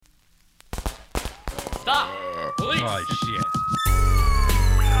Stop! Police! Oh, shit.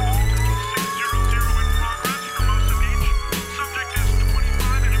 We have a multiple 600 in progress for Mosa Beach. Subject is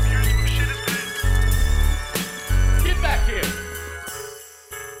 25 and appears to have shit his pants. Get back here!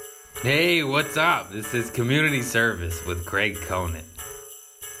 Hey, what's up? This is Community Service with Craig Conant.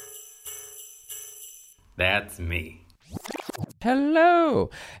 That's me. Hello.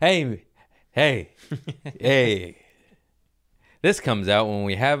 Hey. Hey. This comes out when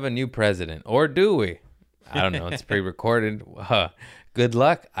we have a new president. Or do we? I don't know. It's pre-recorded. Good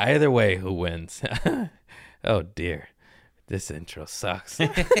luck. Either way, who wins? Oh, dear. This intro sucks.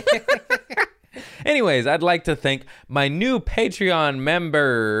 Anyways, I'd like to thank my new Patreon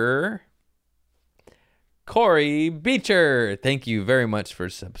member, Corey Beecher. Thank you very much for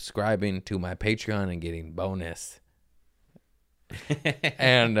subscribing to my Patreon and getting bonus.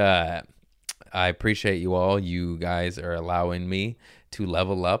 And I appreciate you all. You guys are allowing me to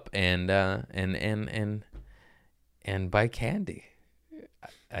level up and buy candy.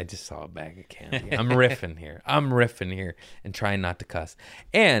 I just saw a bag of candy. I'm riffing here and trying not to cuss.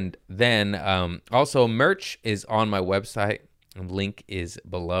 And then also merch is on my website. Link is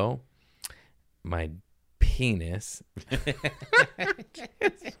below. My penis.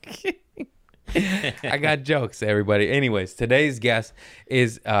 I got jokes, everybody. Anyways, today's guest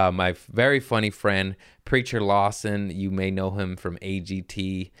is my very funny friend, Preacher Lawson. You may know him from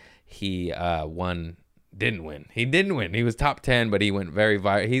AGT. He didn't win. He was top 10, but he went very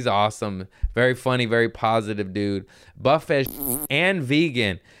viral. He's awesome. Very funny, very positive dude. Buff as and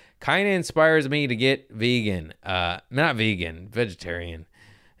vegan. Kind of inspires me to get vegan. Not vegan, vegetarian.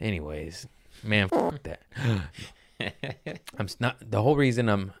 Anyways, man, fuck that. I'm not the whole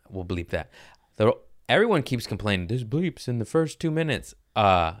reason we'll bleep that. Everyone keeps complaining, there's bleeps in the first 2 minutes.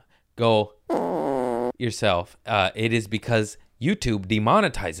 Go yourself. It is because YouTube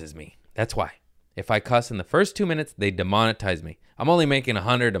demonetizes me. That's why. If I cuss in the first 2 minutes, they demonetize me. I'm only making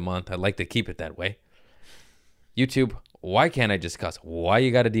 $100 a month. I'd like to keep it that way. YouTube, why can't I just cuss? Why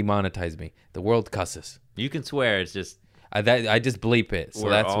you got to demonetize me? The world cusses. You can swear. It's just I just bleep it. So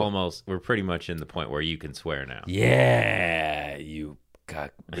we're pretty much in the point where you can swear now. Yeah, you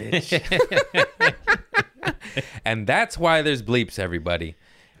cuck bitch. And that's why there's bleeps, everybody.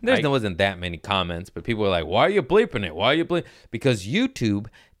 There wasn't that many comments, but people were like, why are you bleeping it? Why are you bleeping? Because YouTube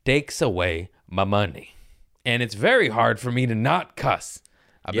takes away my money. And it's very hard for me to not cuss.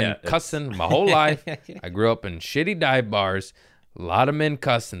 I've been cussing my whole life. I grew up in shitty dive bars. A lot of men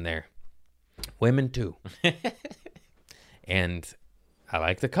cussing there. Women too. And I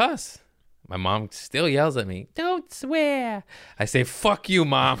like to cuss. My mom still yells at me, don't swear. I say, fuck you,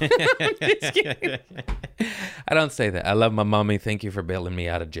 Mom. Just kidding. I don't say that. I love my mommy. Thank you for bailing me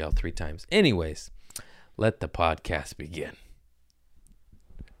out of jail 3 times. Anyways, let the podcast begin.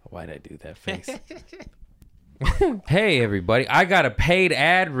 Why'd I do that face? Hey, everybody. I got a paid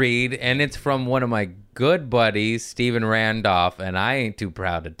ad read, and it's from one of my good buddies, Steven Randolph, and I ain't too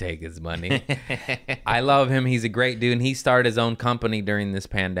proud to take his money. I love him. He's a great dude, and he started his own company during this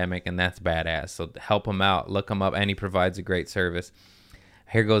pandemic, and that's badass. So help him out. Look him up, and he provides a great service.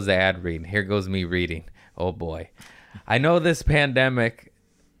 Here goes the ad read. Here goes me reading. Oh, boy. I know this pandemic...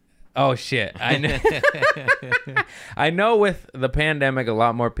 Oh, shit. I know with the pandemic, a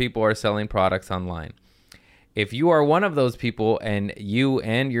lot more people are selling products online. If you are one of those people and you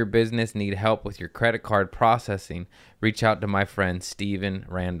and your business need help with your credit card processing, reach out to my friend Steven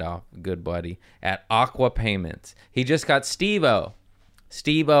Randolph, good buddy, at Aqua Payments. He just got Steve-O.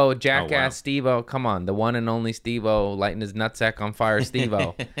 Steve-O, jackass Steve-O. Come on, the one and only Steve-O, lighting his nutsack on fire,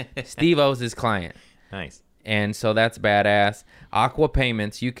 Steve-O. Steve-O's his client. Nice. And so that's badass. Aqua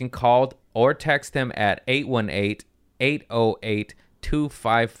Payments, you can call or text him at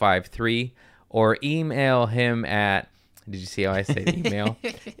 818-808-2553 or email him at, did you see how I said email?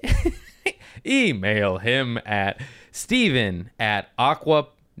 Email him at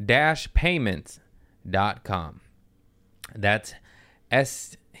steven@aqua-payments.com. That's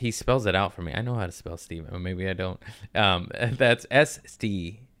he spells it out for me. I know how to spell Steven, or maybe I don't. That's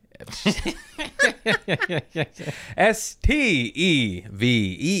S-T...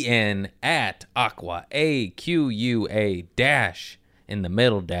 STEVEN at Aqua, AQUA dash in the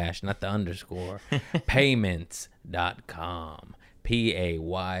middle dash, not the underscore, payments.com,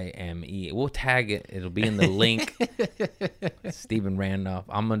 PAYME. We'll tag it. It'll be in the link. Steven Randolph.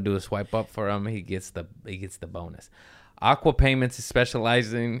 I'm gonna do a swipe up for him. He gets the bonus. Aqua Payments is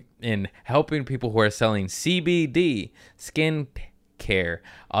specializing in helping people who are selling CBD, skin care,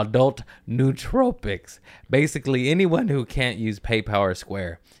 adult nootropics. Basically, anyone who can't use PayPal or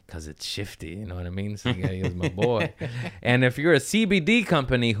Square because it's shifty, you know what I mean? So you gotta use my boy. And if you're a CBD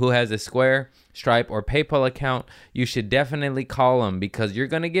company who has a Square, Stripe, or PayPal account, you should definitely call them because you're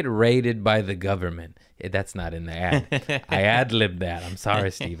gonna get raided by the government. That's not in the ad. I ad-libbed that. I'm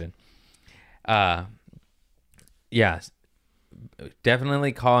sorry, Steven. Yeah,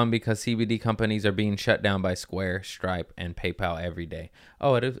 definitely call them because CBD companies are being shut down by Square, Stripe, and PayPal every day.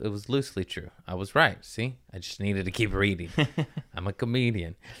 Oh, it was loosely true. I was right. See? I just needed to keep reading. I'm a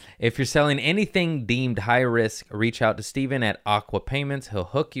comedian. If you're selling anything deemed high risk, reach out to Steven at Aqua Payments. He'll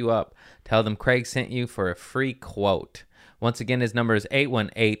hook you up. Tell them Craig sent you for a free quote. Once again, his number is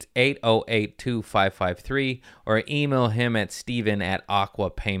 818-808-2553 or email him at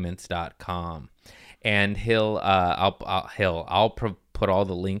steven@aquapayments.com. And I'll put all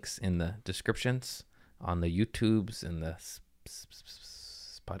the links in the descriptions on the YouTubes and the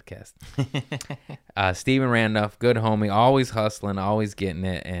podcast. Steven Randolph, good homie, always hustling, always getting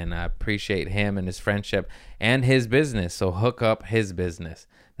it, and I appreciate him and his friendship and his business. So hook up his business.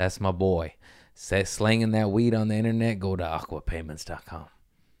 That's my boy. Say slinging that weed on the internet, go to aquapayments.com.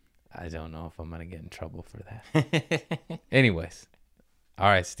 I don't know if I'm gonna get in trouble for that. Anyways, all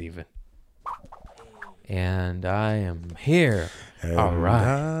right, Steven. And I am here. All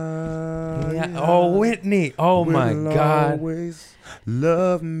right. Yeah. Oh, Whitney. Oh, my God. Always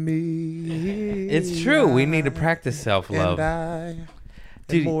love me. It's true. We need to practice self-love.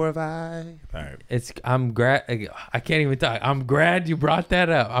 Dude, more of I. All right. I'm glad. I can't even talk. I'm glad you brought that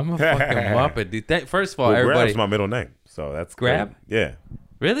up. I'm a fucking muppet, dude. First of all, everybody. Grab's my middle name, so that's Grab? great. Yeah.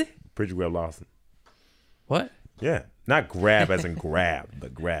 Really? Preacher Grab Lawson. What? Yeah. Not grab as in grab,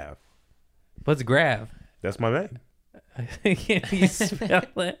 but grab. What's Grav? That's my name. Can you spell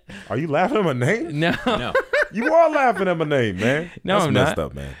it? Are you laughing at my name? No. No. You are laughing at my name, man. No, that's I'm messed not.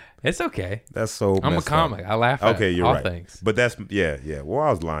 up, man. It's okay. That's so I'm a messed comic. up. I laugh at Okay, you're all right. things. But that's, yeah. Well,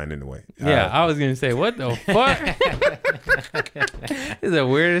 I was lying anyway. Yeah, I was going to say, what the fuck? This is the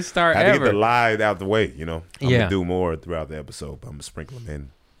weirdest start I had to ever. get the lie out the way, you know. I'm Yeah. going to do more throughout the episode, but I'm going to sprinkle them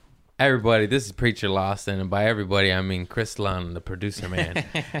in. Everybody, this is Preacher Lawson, and by everybody, I mean Chris Lunn, the producer man.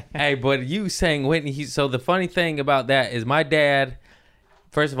 Hey, but you sang Whitney. So the funny thing about that is my dad,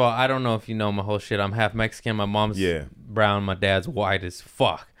 first of all, I don't know if you know my whole shit. I'm half Mexican. My mom's brown. My dad's white as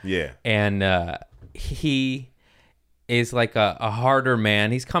fuck. Yeah. And he is like a harder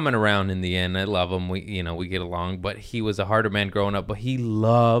man. He's coming around in the end. I love him. We get along. But he was a harder man growing up. But he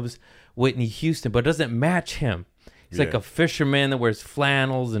loves Whitney Houston, but doesn't match him. He's like a fisherman that wears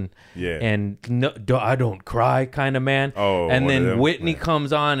flannels and no, I don't cry kind of man. Oh, and one of then them? Whitney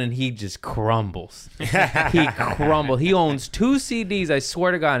comes on and he just crumbles. He crumbles. He owns 2 CDs. I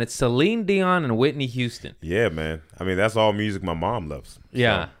swear to God, it's Celine Dion and Whitney Houston. Yeah, man. I mean, that's all music my mom loves.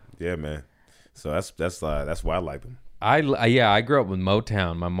 Yeah. So, yeah, man. So that's why I like them. I grew up with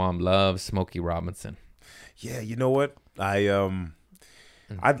Motown. My mom loves Smokey Robinson. Yeah, you know what? I don't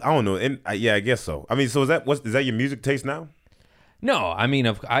know. And I guess so. I mean, so is that your music taste now? No, I mean,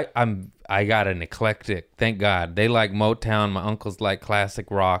 I got an eclectic. Thank God. They like Motown. My uncles like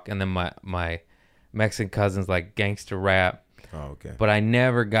classic rock, and then my Mexican cousins like gangster rap. Oh, okay. But I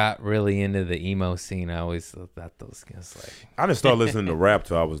never got really into the emo scene. I always thought those guys like. I didn't start listening to rap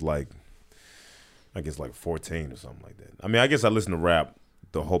till I was like, I guess like 14 or something like that. I mean, I guess I listened to rap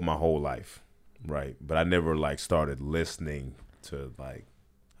my whole life, right? But I never like started listening to like,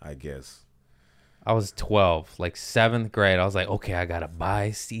 I guess. I was 12, like 7th grade. I was like, okay, I gotta buy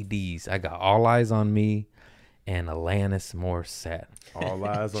CDs. I got All Eyes on Me and Alanis Morissette. All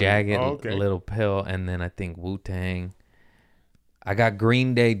Eyes on Jagged Little Pill, and then I think Wu-Tang. I got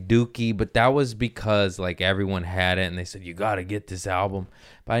Green Day, Dookie, but that was because like everyone had it and they said you got to get this album.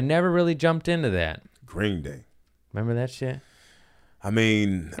 But I never really jumped into that. Green Day. Remember that shit? I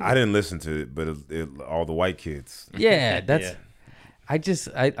mean, I didn't listen to it, but all the white kids. Yeah, that's. Yeah. I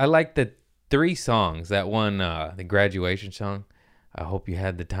like the 3 songs. That one, the graduation song. I hope you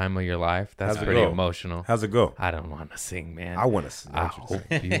had the time of your life. That's How's it pretty go? emotional. How's it go? I don't want to sing, man. I want to sing. I hope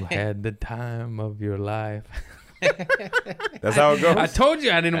you had the time of your life. That's how it goes. I told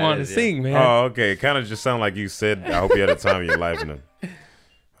you I didn't want to sing, man. Oh, okay. It kind of just sounded like you said, I hope you had a time of your life. And then,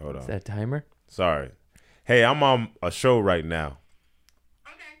 hold on. Is that timer? Sorry. Hey, I'm on a show right now.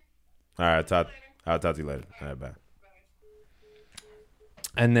 Okay. All right. I'll talk to you later. All right, bye.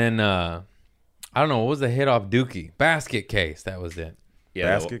 And then, I don't know, what was the hit off Dookie? Basket Case. That was it. Yeah,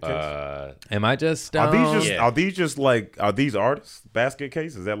 Basket Case? Am I just Are stoned? are these artists? Basket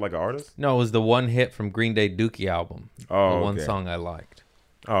Case? Is that like an artist? No, it was the one hit from Green Day Dookie album. Oh, the one okay. song I liked.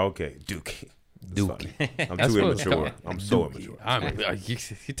 Oh, okay. Dookie. It's Dookie. funny. I'm That's too what it's immature. called. I'm so immature.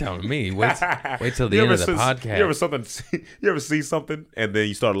 You telling me? Wait till the end of the podcast. You ever see something and then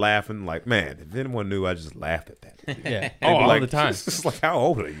you start laughing like, man, if anyone knew, I just laughed at that. Yeah. They'd be All like, the time. It's just like, how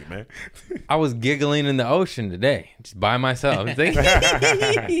old are you, man? I was giggling in the ocean today, just by myself.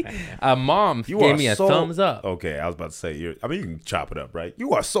 A mom gave me a thumbs up. Okay, I was about to say, you can chop it up, right?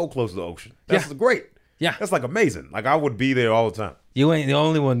 You are so close to the ocean. That's great. Yeah. That's like amazing. Like I would be there all the time. You ain't the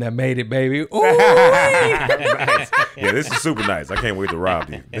only one that made it, baby. Ooh, Nice. Yeah, this is super nice. I can't wait to rob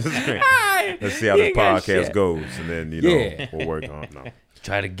you. This is great. Let's see how You this ain't got podcast shit. goes, and then Yeah. we'll work on it. No.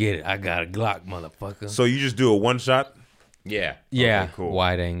 Try to get it. I got a Glock, motherfucker. So you just do a one shot. Yeah. Yeah, Okay, cool.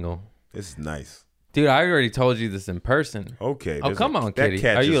 wide angle. This is nice. Dude, I already told you this in person. Okay. Oh, there's come on, that kitty.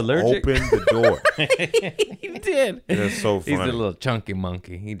 cat Are you just allergic? Open the door. He did. That's so He's funny. a little chunky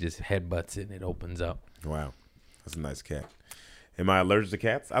monkey. He just headbutts it and it opens up. Wow, that's a nice cat. Am I allergic to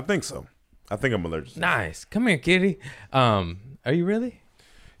cats? I think so. I think I'm allergic. Nice. Come here, kitty. Are you really?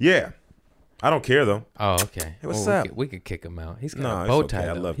 Yeah, I don't care though. Oh, okay. Hey, what's Well, up? we could kick him out. He's got No, a it's bow okay. tie.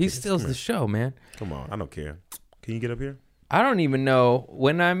 I though. love He kitties. steals Come the here. show, man. Come on, I don't care. Can you get up here? I don't even know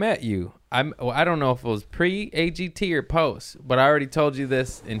when I met you. I don't know if it was pre-AGT or post, but I already told you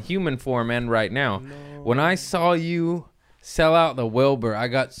this in human form and right now. When I saw you sell out the Wilbur, I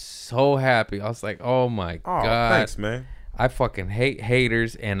got so happy. I was like, oh my Oh, God. thanks, man. I fucking hate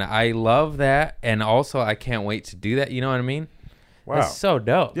haters, and I love that. And also, I can't wait to do that. You know what I mean? Wow. That's so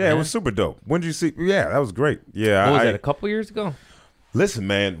dope. Yeah, man. it was super dope. When did you see? Yeah, that was great. Yeah, What was that, a couple years ago? Listen,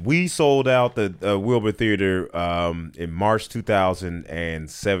 man, we sold out the Wilbur Theater in March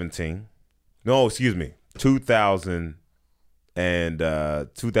 2017. No, excuse me,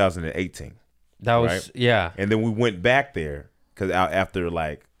 2018. That was, Right. yeah. And then we went back there because after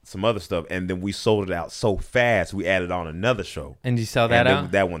like some other stuff, and then we sold it out so fast we added on another show. And you sell that And then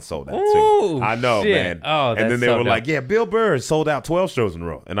out? that one sold out Ooh, too. I know, shit. man. Oh, and then that's they so were dope. like, "Yeah, Bill Burr sold out 12 shows in a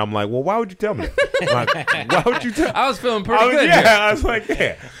row," and I'm like, "Well, why would you tell me that? Like, why would you tell?" I was feeling pretty good. Yeah, here. I was like,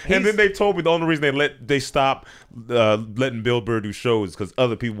 yeah. And then they told me the only reason they stopped letting Bill Burr do shows because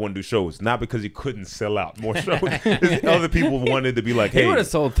other people want to do shows, not because he couldn't sell out more shows. It's other people wanted to be like, He "Hey, would have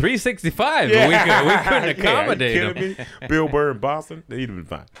sold 365, yeah. but we couldn't Yeah, accommodate you him. kidding me? Bill Burr in Boston, he'd have been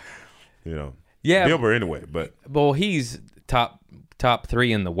fine. You know, Yeah. Bill Burr anyway, but Well, he's top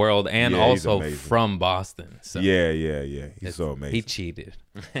 3 in the world, and Yeah, he's also amazing. from Boston. So yeah. He's so he amazing. cheated.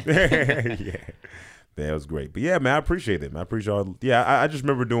 Yeah, that was great. But yeah, man, I appreciate it. Man. I appreciate all. Yeah, I just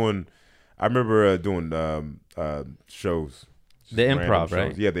remember doing. I remember doing shows. The Random improv,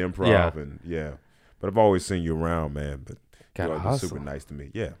 right? shows. Yeah, the improv, Yeah. and yeah. But I've always seen you around, man. But Gotta you always been super hustle. nice to me.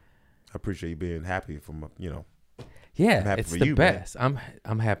 Yeah, I appreciate you being happy from Yeah, happy it's for the you, man. best.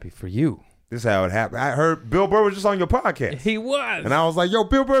 I'm happy for you. This is how it happened. I heard Bill Burr was just on your podcast, He was. and I was like, "Yo,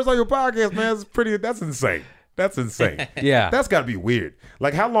 Bill Burr's on your podcast, man. That's pretty. That's insane. That's insane. Yeah. That's got to be weird.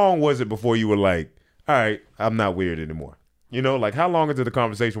 Like, how long was it before you were like, all right, I'm not weird anymore? You know, like how long into the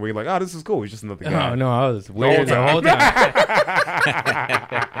conversation were you like, oh, this is cool. He's just another guy. Oh no, I was weird the whole time.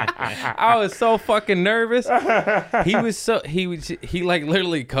 I was so fucking nervous. He like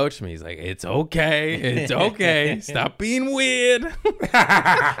literally coached me. He's like, "It's okay. Stop being weird."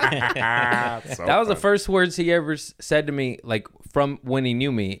 That was the first words he ever said to me. Like from when he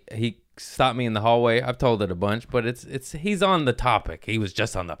knew me, he stopped me in the hallway. I've told it a bunch, but he's on the topic. He was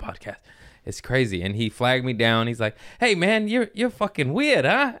just on the podcast. It's crazy. And he flagged me down. He's like, "Hey man, you're fucking weird,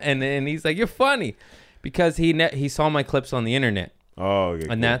 huh?" And then he's like, "You're funny," because he saw my clips on the internet. Oh, okay,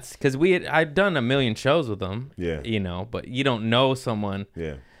 And cool. that's because I'd done a million shows with him. Yeah. You know, but you don't know someone.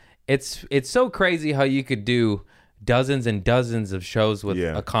 Yeah. It's so crazy how you could do dozens and dozens of shows with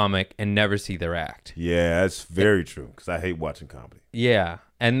Yeah. a comic and never see their act. Yeah, that's very true. Because I hate watching comedy. Yeah.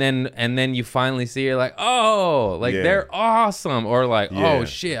 And then you finally see you're like, oh, like Yeah. they're awesome. Or like, Yeah. oh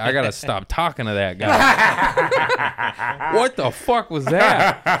shit, I gotta stop talking to that guy. What the fuck was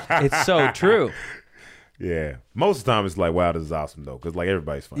that? It's so true. Yeah. Most of the time, it's like, wow, this is awesome though, because like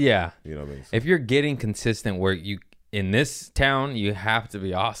everybody's funny. Yeah. You know what I mean? If you're getting consistent work, you in this town, you have to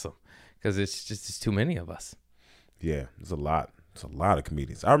be awesome. Because it's too many of us. Yeah, it's a lot. It's a lot of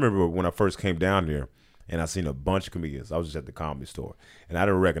comedians. I remember when I first came down here and I seen a bunch of comedians. I was just at the Comedy Store and I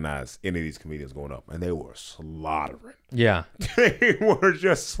didn't recognize any of these comedians going up, and they were slaughtering. Yeah. They were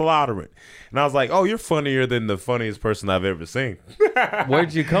just slaughtering. And I was like, oh, you're funnier than the funniest person I've ever seen.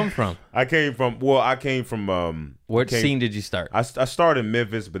 Where'd you come from? I came from What came- scene did you start? I started in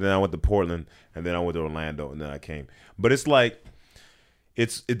Memphis, but then I went to Portland, and then I went to Orlando, and then I came. But it's like,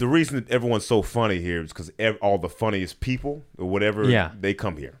 the reason that everyone's so funny here is because all the funniest people or whatever, Yeah. they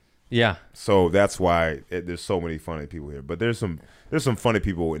come here. Yeah. So that's why there's so many funny people here. But there's some funny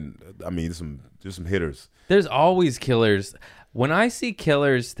people, and I mean, there's some hitters. There's always killers. When I see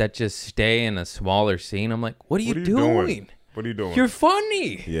killers that just stay in a smaller scene, I'm like, what are you doing? What are you doing? You're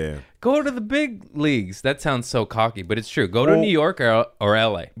funny. Yeah. Go to the big leagues. That sounds so cocky, but it's true. Go to New York or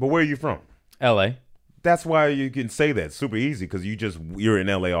LA. But where are you from? LA. That's why you can say that super easy because you're in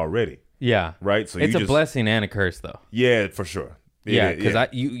LA already, Yeah. right? So It's you a just, blessing and a curse, though. Yeah, for sure. Yeah, because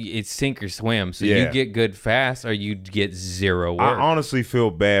it's sink or swim. So Yeah. you get good fast or you get zero work. I honestly feel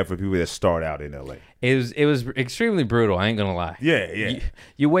bad for people that start out in LA. It was extremely brutal. I ain't gonna lie. Yeah.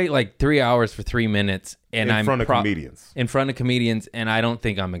 You wait like 3 hours for 3 minutes, and In front of comedians. In front of comedians, and I don't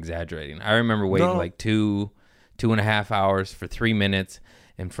think I'm exaggerating. I remember waiting like 2.5 hours for 3 minutes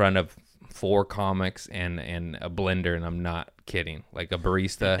in front of 4 comics and a blender, and I'm not kidding. Like a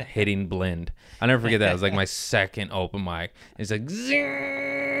barista hitting blend. I'll never forget that. It was like my second open mic. It's like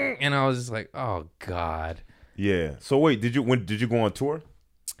zing, and I was just like, oh God. Yeah. So wait, did you go on tour?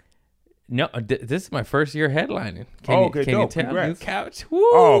 No, this is my first year headlining. Okay, can you dope. tell? Congrats. New couch. Woo!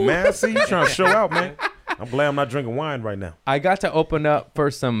 Oh man, I see you trying to show out, man. I'm glad I'm not drinking wine right now. I got to open up for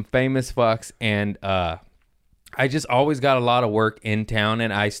some famous fucks, and I just always got a lot of work in town.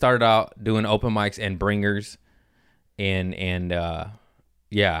 And I started out doing open mics and bringers, and yeah, a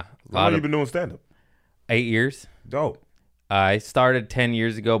How lot long you of been doing stand up? 8 years. Dope. I started 10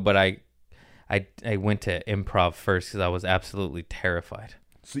 years ago, but I went to improv first because I was absolutely terrified.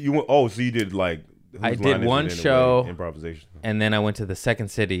 So you went, so you did like Whose I Line did Is It one Anyway? show. Improvisation. And then I went to the Second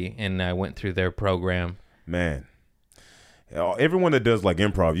City, and I went through their program. Man, everyone that does like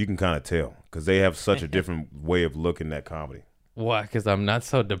improv, you can kind of tell because they have such a different way of looking at comedy. Why? Because I'm not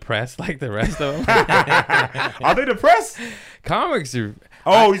so depressed like the rest of them. Are they depressed? Comics are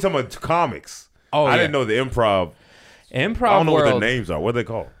Oh, you're talking about comics. Oh, I yeah. didn't know the improv. improv I don't know world. what their names are. What are they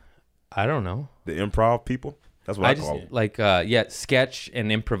called? I don't know. The improv people? That's what I, call them. like sketch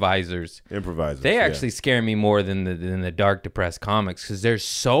and improvisers. Improvisers. They yeah. actually scare me more than the dark depressed comics because they're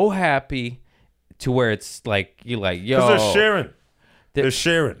so happy to where it's like you're like, yo, Because they're sharing. They're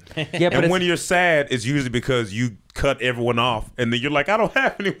sharing. Yeah, but and it's, when you're sad, it's usually because you cut everyone off, and then you're like, I don't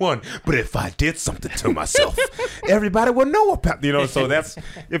have anyone. But if I did something to myself, everybody would know about. So that's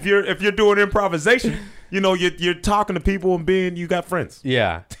if you're doing improvisation, you're talking to people and you got friends.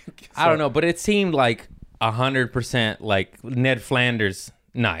 yeah, I don't know, but it seemed like 100% like Ned Flanders.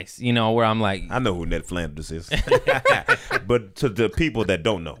 Nice, where I'm like, I know who Ned Flanders is, but to the people that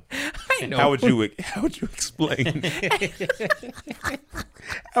don't know, I know. how would you explain?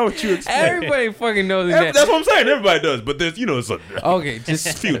 How would you explain? Everybody fucking knows Ned. That's what I'm saying. Everybody does, but there's it's a Okay,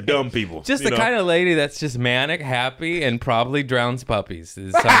 just few dumb people. Just the kind of lady that's just manic, happy, and probably drowns puppies.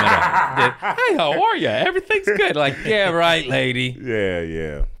 To sum it up. Hey, how are you? Everything's good. Like, yeah, right, lady.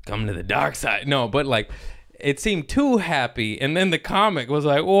 Yeah. Come to the dark side. No, but like, it seemed too happy, and then the comic was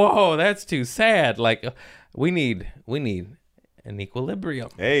like, whoa, that's too sad. Like, we need an equilibrium.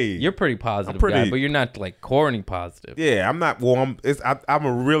 Hey, You're pretty positive, I'm pretty- guy, but you're not like corny positive. yeah. I'm not. Well,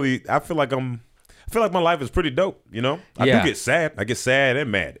 I feel like my life is pretty dope. I Yeah. do get sad. I get sad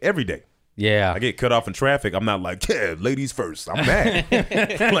and mad every day. Yeah. I get cut off in traffic. I'm not like, yeah, ladies first. I'm mad.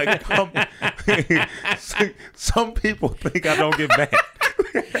 Some people think I don't get mad.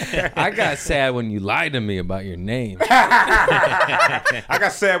 I got sad when you lied to me about your name. I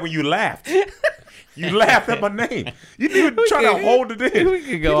got sad when you laughed. You laughed at my name. You didn't even try to hold it in. we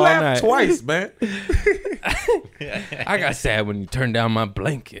could go you all laughed night. twice, man. I got sad when you turned down my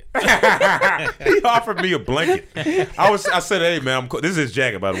blanket. He offered me a blanket. I said, hey man, I'm cold. This is his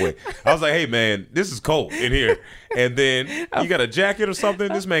jacket, by the way. I was like, hey man, this is cold in here. And then you got a jacket or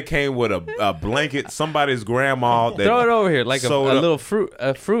something. This man came with a blanket. Somebody's grandma. That Throw it over here, like a sewed up. little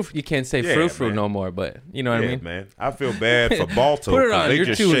fruit. You can't say Yeah, fruit man. no more, but you know what I Yeah, mean. man. I feel bad for Balto. Put it 'cause on. They You're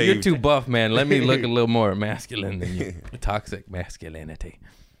just too shaved. you're too buff, man. Let me look a little more masculine than you. Toxic masculinity.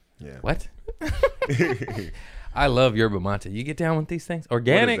 Yeah. What? I love yerba mate. You get down with these things?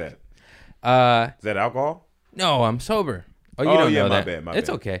 Organic? What is that? Is that alcohol? No, I'm sober. Oh, you Oh, don't yeah, know my that. bad, It's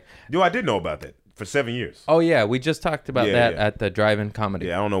bad. okay. Yo, I did know about that for 7 years. Oh yeah, we just talked about Yeah, that yeah. at the drive-in comedy.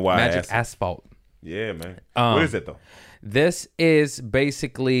 Yeah, I don't know why I Magic asked. Asphalt. Yeah, man. Um, What is it though? This is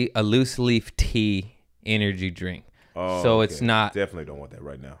basically a loose leaf tea energy drink. Oh, so okay. it's not Definitely don't want that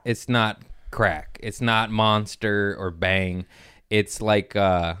right now. it's not crack. It's not Monster or Bang. It's like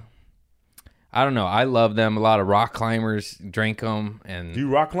I don't know. I love them. A lot of rock climbers drink them, and Do you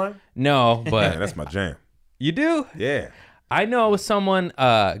rock climb? no, Man, but that's my jam. you do. Yeah. I know someone.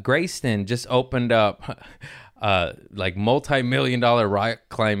 Grayston just opened up like multi-million-dollar rock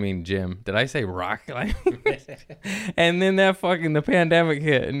climbing gym. Did I say rock climbing? And then the pandemic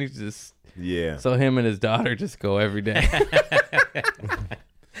hit, and he's just Yeah. so him and his daughter just go every day.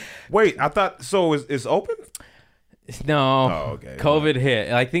 Wait, I thought so. It's open? No, Oh, okay. COVID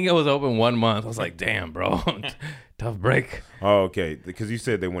hit. I think it was open 1 month. I was like, damn, bro, tough break. Oh, okay. Because you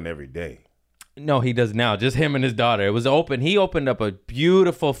said they went every day. No, he does now. Just him and his daughter. It was open. He opened up a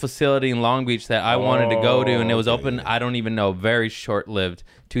beautiful facility in Long Beach that I wanted to go to, and it was okay. open. I don't even know, very short-lived,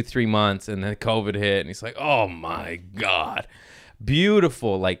 2-3 months, and then COVID hit, and he's like, "Oh my god,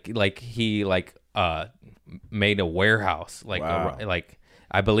 beautiful!" Like he made a warehouse, Wow. like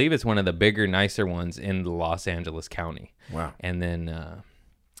I believe it's one of the bigger, nicer ones in the Los Angeles County. Wow. And then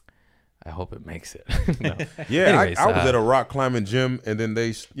I hope it makes it. No. Yeah, Anyways, I was at a rock climbing gym, and then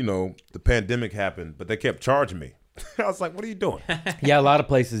they, the pandemic happened, but they kept charging me. I was like, "What are you doing?" Yeah, a lot of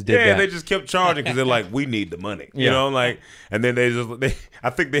places did Yeah, that. they just kept charging because they're like, "We need the money," Yeah. and then I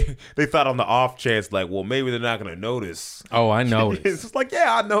think they thought on the off chance, like, well, maybe they're not gonna notice. Oh, I noticed. It's just like,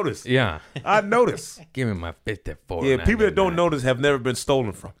 yeah, I noticed. Yeah. I noticed. Give me my 54. Yeah, people that don't notice have never been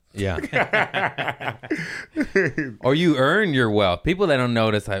stolen from. Yeah. Or you earn your wealth. People that don't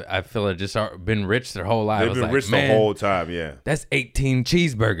notice, I feel have just been rich their whole life. I They've was been like, rich man, the whole time. Yeah. that's 18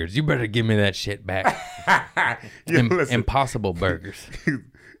 cheeseburgers. You better give me that shit back. Yeah, listen. Impossible burgers.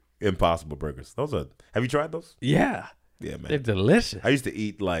 Impossible burgers. Those are. Have you tried those? Yeah. Yeah, man. They're delicious. I used to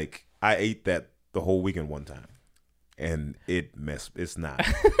eat I ate that the whole weekend one time, and it's not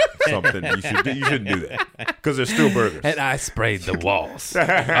something you shouldn't do that because they're still burgers. And I sprayed the walls of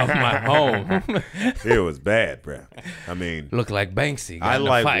my home. It was bad, bro. I mean, Look like Banksy. Got I in a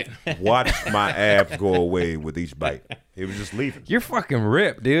like fight. watched my abs go away with each bite. It was just leaving. You're fucking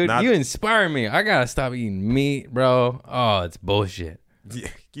ripped, dude. Not- You inspire me. I gotta stop eating meat, bro. Oh, it's bullshit. Yeah,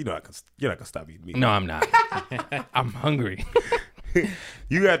 you're not gonna stop eating meat. No, I'm not. I'm hungry.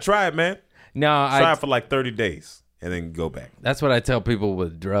 You gotta try it, man. No, Try it for like 30 days and then go back. that's what I tell people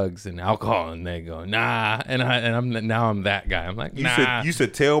with drugs and alcohol, and they go, nah. And I'm that guy. I'm like, nah. You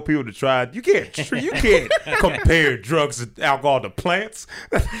should tell people to try it. You can't compare drugs and alcohol to plants.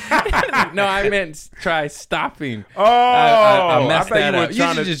 No, I meant try stopping. Oh, I messed thought that you were up. You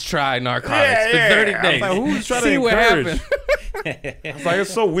trying should to just try narcotics for Yeah, 30 yeah. days. I was like, who's trying to See what encourage? happens. It's like,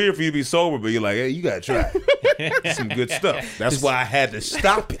 it's so weird for you to be sober, but you're like, hey, you gotta try it. Some good stuff. That's why I had to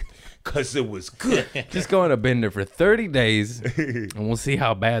stop it, because it was good. Just go on a bender for 30 days, and we'll see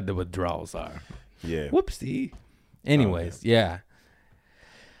how bad the withdrawals are. Yeah. Whoopsie. Anyways, yeah.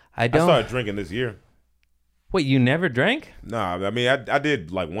 I I don't. started drinking this year. Wait, you never drank? Nah, I mean, I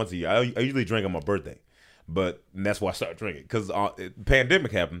did like once a year. I usually drink on my birthday, but that's why I started drinking, because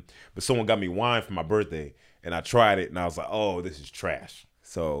pandemic happened, but someone got me wine for my birthday, and I tried it, and I was like, oh, this is trash.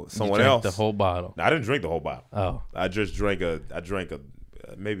 So someone You drank else. the whole bottle. No, I didn't drink the whole bottle. Oh. I just drank a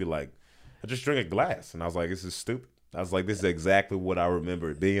maybe like, I just drank a glass, and I was like, this is stupid. I was like, this is exactly what I remember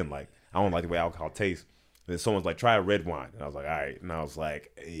it being like. I don't like the way alcohol tastes. And then someone's like, try a red wine, and I was like, all right, and I was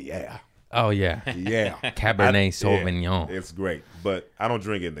like, yeah. Oh, yeah. Yeah. Cabernet Yeah, Sauvignon. it's great. But I don't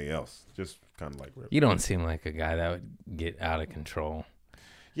drink anything else. Just kind of like red. You don't seem like a guy that would get out of control.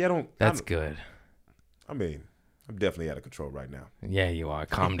 Yeah, I don't. That's good. I mean, I'm definitely out of control right now. Yeah, you are.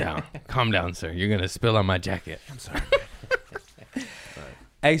 Calm down. Calm down, sir. You're going to spill on my jacket. I'm sorry.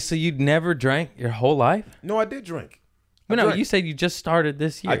 Hey, so you'd never drank your whole life? No, I did drink. But no, drank. you said you just started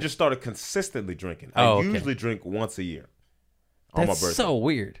this year. I just started consistently drinking. Oh, I okay. usually drink once a year. On That's my birthday. so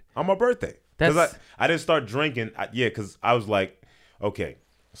weird. On my birthday. Because That's- I didn't start drinking. Because I was like, okay.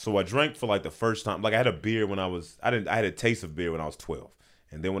 So I drank for like the first time. Like I had a beer when I had a taste of beer when I was 12.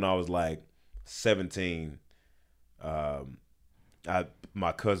 And then when I was like 17,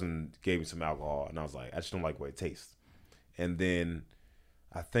 my cousin gave me some alcohol. And I was like, I just don't like the way it tastes. And then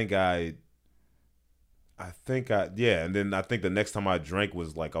and then I think the next time I drank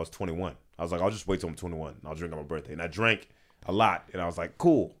was like I was 21. I was like, I'll just wait till I'm 21 and I'll drink on my birthday. And I drank a lot, and I was like,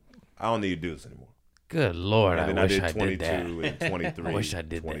 cool, I don't need to do this anymore. Good Lord, And then I wish did I 22 did that. and 23. I wish I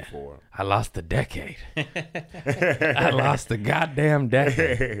did 24. that. I lost a decade. I lost a goddamn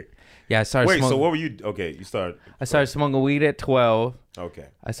decade. Yeah, I started Wait, smoking. so what were you? Okay, you started. I started smoking weed at 12. Okay.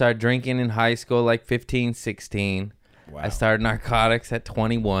 I started drinking in high school like 15, 16. Wow. I started narcotics at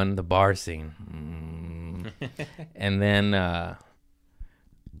 21, the bar scene. And then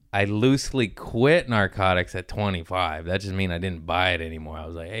I loosely quit narcotics at 25. That just means I didn't buy it anymore. I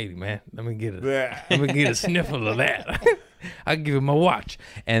was like, hey, man, let me get a sniffle of that. I'll give him my watch.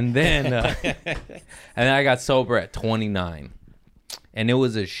 And then I got sober at 29. And it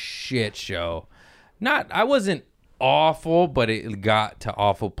was a shit show. I wasn't awful, but it got to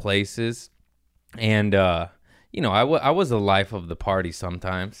awful places. And you know, I was the life of the party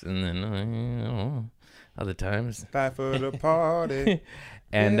sometimes, and then other times. Life of the party.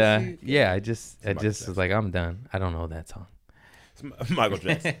 And Yes, yeah, I just Michael was like, I'm done. I don't know that song. It's Michael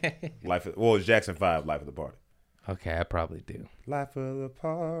Jackson. It's Jackson 5, Life of the Party. Okay, I probably do. Life of the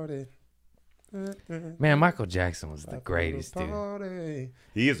party. Man, Michael Jackson was the Life of greatest, dude. party.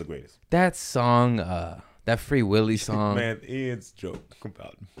 He is the greatest. That song, that Free Willy song. Man, Ian's joke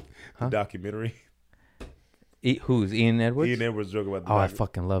about the documentary. Who's Ian Edwards? Ian Edwards' joke about the Oh, I documentary.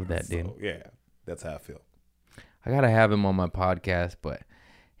 fucking love that, dude. So, yeah, that's how I feel. I gotta have him on my podcast, but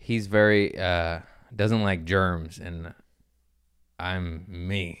he's very doesn't like germs, and I'm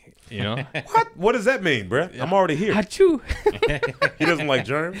me. You know? What does that mean, bruh? I'm already here. Achoo. He doesn't like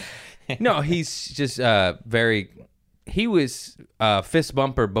germs? No, he's just very. He was fist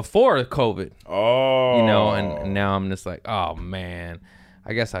bumper before COVID, Oh. you know, and now I'm just like, oh man,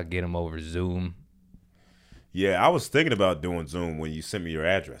 I guess I'll get him over Zoom. Yeah, I was thinking about doing Zoom when you sent me your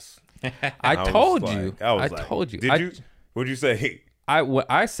address. I was told like- you. I I was like, told you. Did you? What'd you say?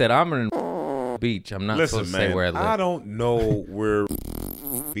 I said I'm in beach. I'm not Listen, supposed to man, say where I live. I don't know where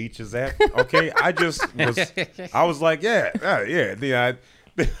beach is at. Okay, I was like, yeah.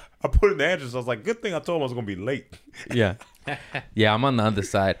 Then I put in the address. I was like, good thing I told him I was gonna be late. Yeah. Yeah, I'm on the other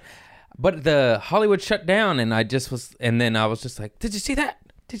side. But the Hollywood shut down, and then I was just like, did you see that?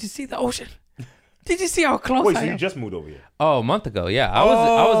 Did you see the ocean? Did you see how close Wait, I so you am? just moved over here? Oh, a month ago, yeah. I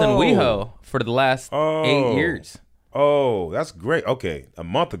was in WeHo for the last 8 years. Oh, that's great. Okay, a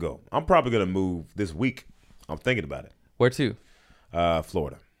month ago. I'm probably gonna move this week. I'm thinking about it. Where to?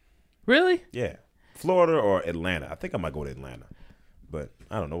 Florida. Really? Yeah, Florida or Atlanta. I think I might go to Atlanta, but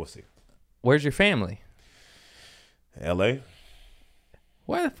I don't know. We'll see. Where's your family? L.A.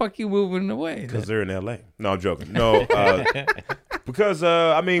 Why the fuck you moving away? Because they're in L.A. No, I'm joking. No, because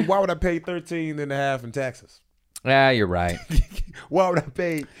I mean, why would I pay 13.5 in taxes? Ah, you're right. Why would I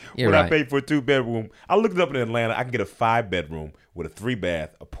pay? You're I right. pay for a 2-bedroom? I looked it up in Atlanta. I can get a 5-bedroom with a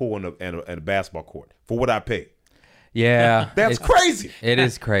 3-bath, a pool, and a basketball court for what I pay. Yeah. That's crazy. It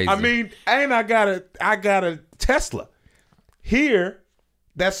is crazy. I mean, and I got a Tesla. Here,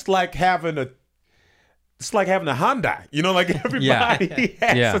 that's like having a. It's like having a Hyundai. You know, like everybody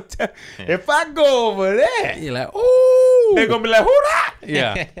has Yeah. If I go over there, you're like, ooh. they're gonna be like, who that?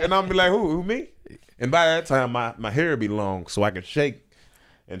 Yeah. And I'll be like, who me? And by that time, my hair will be long, so I can shake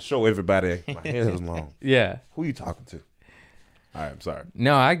and show everybody my hair is long. Yeah. Who you talking to? All right, I'm sorry.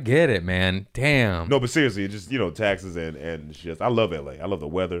 No, I get it, man. Damn. No, but seriously, just taxes and shit. I love LA. I love the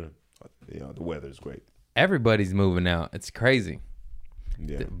weather. The weather is great. Everybody's moving out. It's crazy.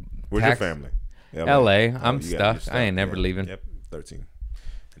 Yeah. Where's tax- your family? LA. I'm you got- stuck. you're I ain't never yeah. leaving. Yep,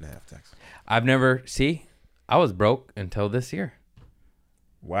 13.5 tax. I've never I was broke until this year.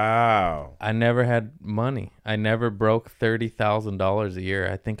 Wow. I never had money. I never broke $30,000 a year.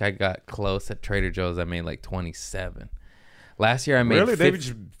 I think I got close at Trader Joe's. I made like 27. Last year I made Really? They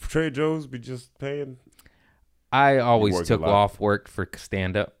 50. Trader Joe's be just paying? I always worked a took lot. off work for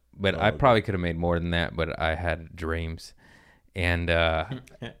stand up, but I okay. probably could have made more than that, but I had dreams. And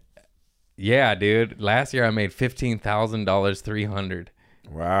yeah, dude, last year I made $15,000 300.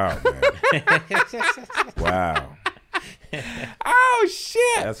 Wow, man. Wow. Oh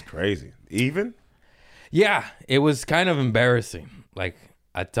shit. That's crazy. Even? Yeah, it was kind of embarrassing. Like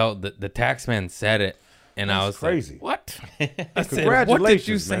I told the tax man said it, and I That's was crazy. like, "What?" I said, "What did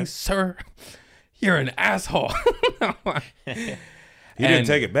you Congratulations, say, man. sir? You're an asshole." He didn't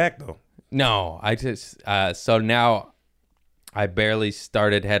take it back though. No, I just so now I barely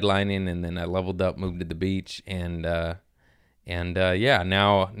started headlining, and then I leveled up, moved to the beach, and yeah,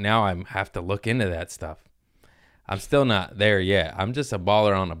 now I have to look into that stuff. I'm still not there yet. I'm just a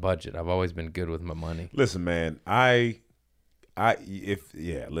baller on a budget. I've always been good with my money. Listen, man,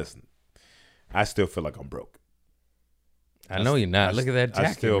 listen. I still feel like I'm broke. I know you're not. Look at that I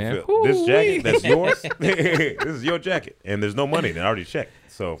jacket, still man. feel this jacket Woo-wee. that's yours. This is your jacket, and there's no money. They already checked.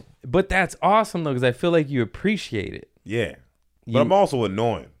 So But that's awesome though, because I feel like you appreciate it. yeah, but You- I'm also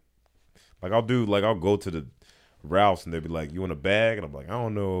annoying. Like I'll go to the Ralph's and they'll be like, "You want a bag?" And I'm like, "I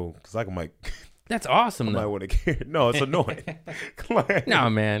don't know," because I might That's awesome might though. want to carry. No, it's annoying. Like, No,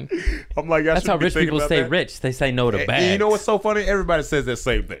 man. I'm like, That's how rich people stay rich. They say no to bags. You know what's so funny? Everybody says that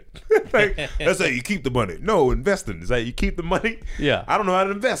same thing. Like, that's how you keep the money. No, investing is how you keep the money. Yeah. I don't know how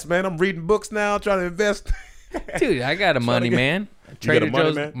to invest, man. I'm reading books now, trying to invest. Dude, I got a money get- man. got a Trader money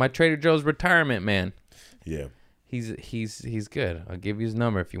Joe's, man? my Trader Joe's retirement man. Yeah. He's good. I'll give you his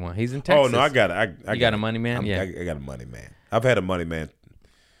number if you want. He's in Texas. Oh no, I got it. I You got got it. a money man? Yeah. I got a money man. I've had a money man.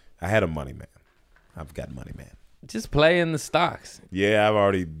 I had a money man. I've got a money man. Just play in the stocks. Yeah, I've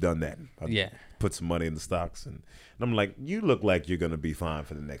already done that. Yeah. put some money in the stocks, and I'm like, you look like you're gonna be fine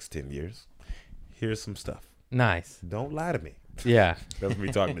for the next 10 years. Here's some stuff. Nice. Don't lie to me. Yeah. That's me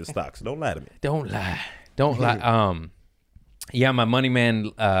talking to stocks. Don't lie to me. Don't lie. Don't lie. Yeah, my money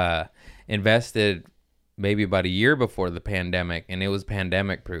man invested maybe about a year before the pandemic, and it was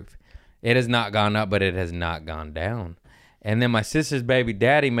pandemic proof. It has not gone up, but it has not gone down. And then my sister's baby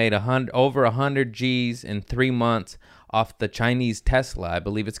daddy made over 100 G's in 3 months off the Chinese Tesla. I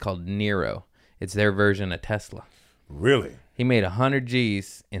believe it's called Nero. It's their version of Tesla. Really? He made 100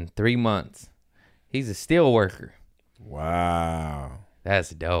 G's in 3 months. He's a steel worker. Wow. That's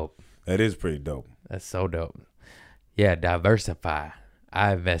dope. That is pretty dope. That's so dope. Yeah, diversify.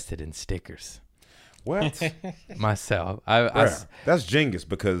 I invested in stickers What? myself. Bruh, that's genius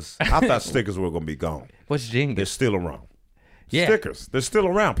because I thought stickers were gonna be gone. What's They're Jenga? still around. Yeah. Stickers. They're still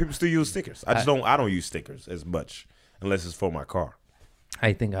around. People still use stickers. I don't use stickers as much unless it's for my car.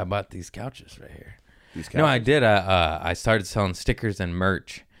 I think I bought these couches right here. These No, I couches. did. I started selling stickers and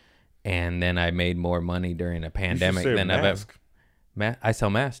merch, and then I made more money during a You should pandemic say than I've ever. mask. I sell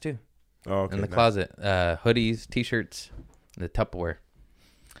masks too Oh, okay. in the nice. closet. Hoodies, T-shirts, the Tupperware.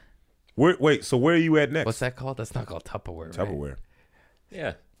 Wait, so where are you at next? What's that called? That's not called Tupperware. Right? Tupperware.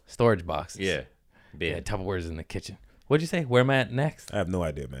 Yeah. Storage boxes. Yeah. Yeah, Big. Tupperware's in the kitchen. What'd you say? Where am I at next? I have no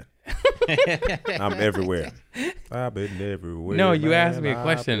idea, man. I'm everywhere. I've been everywhere. No, you man. asked me a I've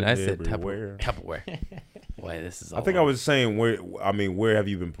question. been I said everywhere. Tupperware. Boy, this is. I think I was saying where have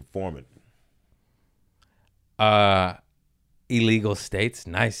you been performing? Illegal states,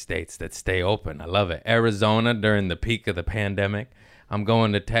 nice states that stay open. I love it. Arizona during the peak of the pandemic. I'm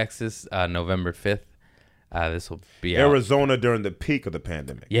going to Texas November 5th. This will be out. Arizona during the peak of the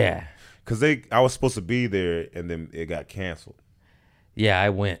pandemic. Yeah. Because I was supposed to be there and then it got canceled. Yeah, I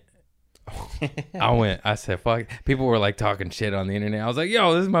went. I said, fuck. People were like talking shit on the internet. I was like,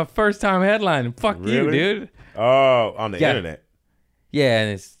 yo, this is my first time headlining. Fuck you, Really? dude. Oh, on the Yeah. internet. Yeah,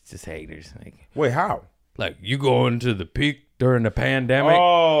 and it's just haters. Wait, how? Like you going to the peak during the pandemic?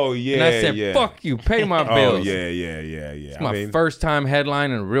 Oh, yeah, and I said, yeah. fuck you, pay my Oh, bills. yeah. It's my first time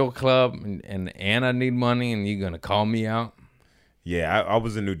headlining a real club, and I need money, and you're gonna call me out? Yeah, I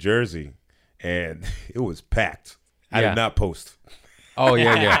was in New Jersey, and it was packed. I Yeah. did not post. Oh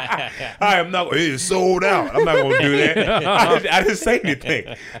yeah. I am not. It is sold out. I'm not gonna do that. I didn't say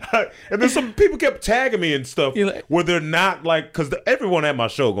anything. And then some people kept tagging me and stuff You like- where they're not like, because everyone at my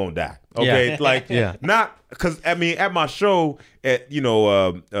show gonna die. Okay, Yeah. like Yeah. not because I mean at my show at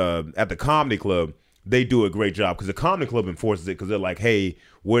at the comedy club they do a great job because the comedy club enforces it because they're like, hey,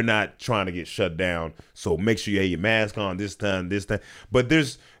 we're not trying to get shut down, so make sure you have your mask on this time. But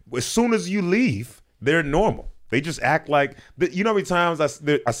as soon as you leave, they're normal. They just act like, you know how many times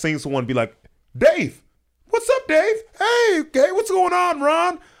I seen someone be like, Dave, what's up, Dave? Hey, what's going on,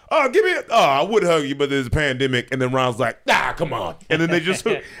 Ron? I would hug you, but there's a pandemic. And then Ron's like, come on. And then they just,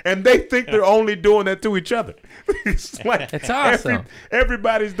 and they think they're only doing that to each other. It's like, It's awesome.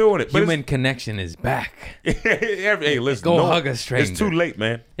 Everybody's doing it. But Human connection is back. hey, listen, Go hug a stranger. It's too late,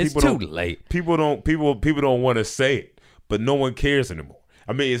 man. It's People too don't- late. People don't want to say it, but no one cares anymore.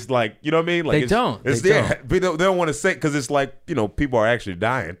 I mean, it's like, you know what I mean? Like They don't. It's They there. They don't want to say it because it's like, people are actually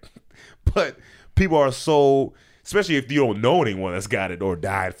dying. But people are so, especially if you don't know anyone that's got it or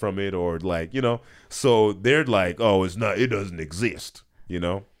died from it or like, so they're like, oh, it doesn't exist.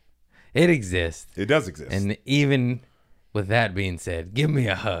 It exists. It does exist. And even with that being said, give me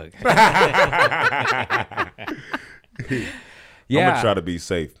a hug. I'm gonna try to be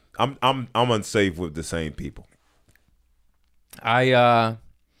safe. I'm unsafe with the same people. I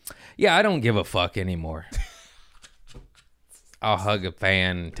don't give a fuck anymore. I'll hug a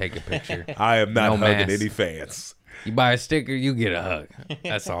fan and take a picture. I am not No hugging mask. any fans. You buy a sticker, you get a hug.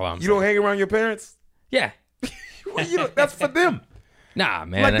 That's all I'm You saying. don't hang around your parents? Yeah. Well, that's for them. Nah,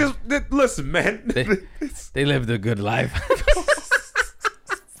 man. Like listen, man. They lived a good life.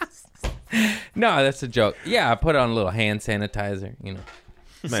 No, that's a joke. Yeah, I put on a little hand sanitizer, Man.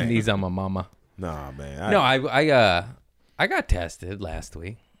 Sneeze on my mama. Nah, man. No, I got tested last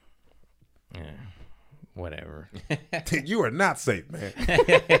week. Yeah, whatever. You are not safe, man.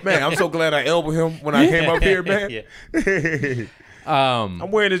 Man, I'm so glad I elbowed him when I came up here, man.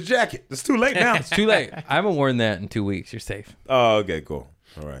 I'm wearing his jacket. It's too late now. It's too late. I haven't worn that in 2 weeks. You're safe. Oh, okay, cool.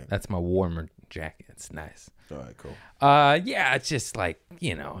 All right. That's my warmer jacket. It's nice. All right, cool. Yeah, it's just like,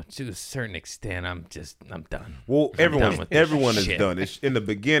 to a certain extent, I'm done. Well, done with this everyone is shit. done. In the Done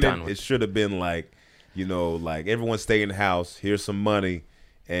beginning, with it should have been like, like everyone stay in the house. Here's some money,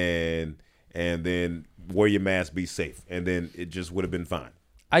 and then wear your mask, be safe, and then it just would have been fine.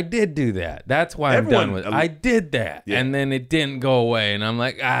 I did do that. That's why Everyone- I'm done with it. I did that. Yeah. And then it didn't go away. And I'm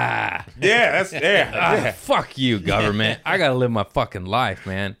like, Yeah, that's yeah. fuck you, government. I got to live my fucking life,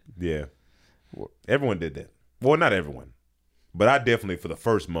 man. Yeah. Everyone did that. Well, not everyone. But I definitely, for the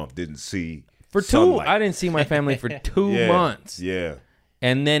first month, didn't see For sunlight. I didn't see my family for 2 Yeah, months. Yeah.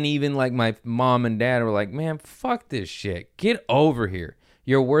 And then even like my mom and dad were like, man, fuck this shit. Get over here.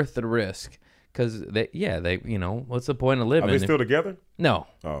 You're worth the risk. Because, they, you know, what's the point of living? Are they still together? No.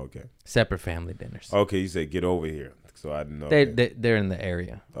 Oh, okay. Separate family dinners. Okay, you said get over here. So I didn't know. They're in the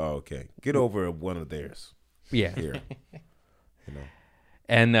area. Oh, okay. Get over one of theirs Yeah. here. You know.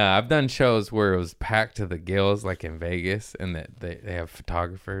 And I've done shows where it was packed to the gills, like in Vegas, and that they have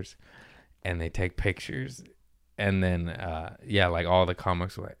photographers, and they take pictures, and then like all the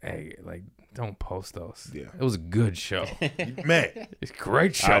comics were like, "Hey, like don't post those." Yeah. It was a good show. Man, It's a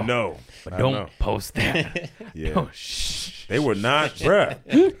great show. I know. but I don't know. post that. Yeah. Oh, shh. They were not,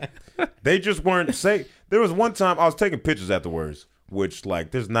 bruh. They just weren't safe. There was one time I was taking pictures afterwards, which,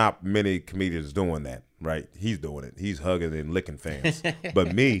 like, there's not many comedians doing that, right? He's doing it. He's hugging and licking fans.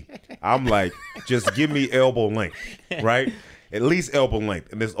 But me, I'm like, just give me elbow length, right? At least elbow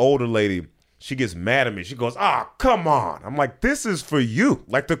length. And this older lady, she gets mad at me. She goes, come on. I'm like, this is for you.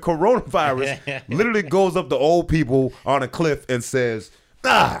 Like, the coronavirus literally goes up to old people on a cliff and says,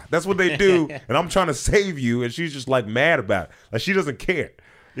 that's what they do. And I'm trying to save you. And she's just, like, mad about it. Like, she doesn't care,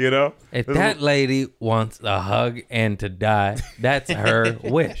 you know? If This is that lady wants a hug and to die, that's her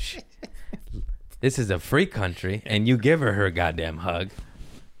wish. This is a free country, and you give her goddamn hug.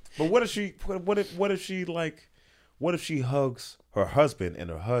 But what if she? What if she like? What if she hugs her husband and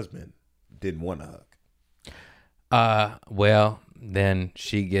her husband didn't want to hug? Well, then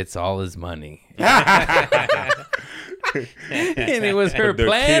she gets all his money. And it was her Their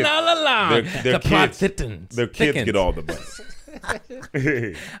plan kid- all along. their The plot kids- thickens. Their kids get all the money.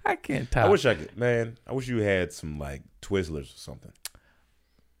 I can't talk. I wish I could, man. I wish you had some like Twizzlers or something.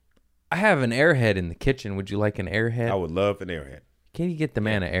 I have an airhead in the kitchen. Would you like an airhead? I would love an airhead. Can you get the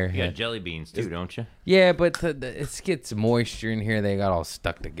man an You got airhead? jelly beans too, don't you? Yeah, but it gets moisture in here. They got all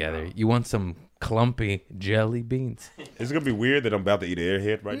stuck together. You want some clumpy jelly beans? Is it gonna be weird that I'm about to eat an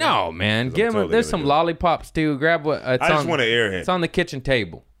airhead right now? No, man. 'Cause I'm Give him. totally There's gonna some do it. lollipops too. Grab what? I just want an airhead. It's on the kitchen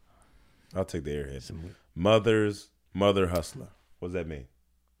table. I'll take the airhead. Mother hustler. What does that mean?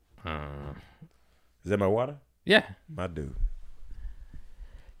 Is that my water? Yeah. My dude.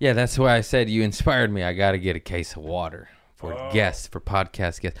 Yeah, that's why I said you inspired me. I got to get a case of water for guests, for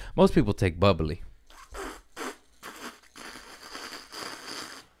podcast guests. Most people take bubbly.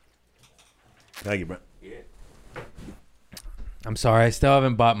 Thank you, bro. I'm sorry, I still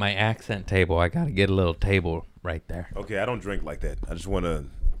haven't bought my accent table. I got to get a little table right there. Okay, I don't drink like that. I just want to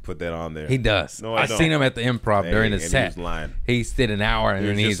put that on there. He does. No, I don't. seen him at the improv Hey, during his and set. He was lying. He did an hour and It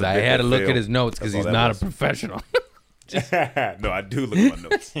was then just he's a like, I bit had to that look at failed. his notes because That's he's all that not was. a professional. No, I do look at my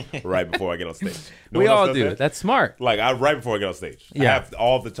notes right before I get on stage. No We one else all does do. that? That's smart. Like right before I get on stage. I Yeah. have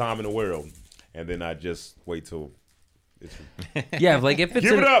all the time in the world, and then I just wait till it's. Yeah, like if it's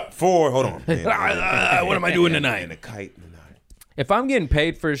Give it up for. Hold on. Man, what am I doing tonight? And a kite. And If I'm getting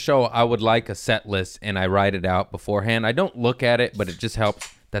paid for a show, I would like a set list and I write it out beforehand. I don't look at it, but it just helps.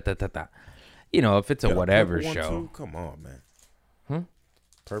 You know, if it's a got whatever purple one, show. too? Come on, man.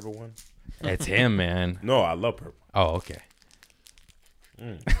 Purple one? It's him, man. No, I love purple. Oh, okay.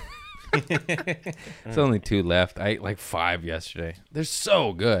 It's only 2 left. I ate like 5 yesterday. They're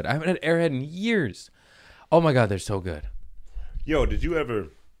so good. I haven't had Airhead in years. Oh my God, they're so good. Yo, did you ever?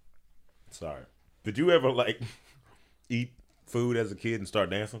 Sorry. Did you ever like eat food as a kid and start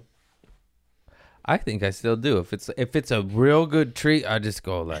dancing? I think I still do. If it's a real good treat, I just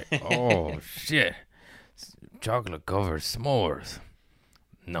go like, oh shit, chocolate covered s'mores,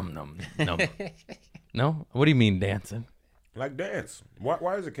 num num num. No, what do you mean dancing? Like dance.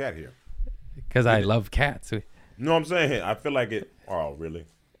 Why is a cat here? Because I love cats. No, I'm saying I feel like it. Oh, really?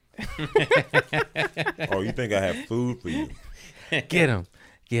 Oh, you think I have food for you? Get him.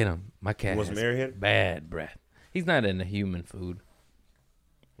 My cat want some has airhead? bad breath. He's not into human food.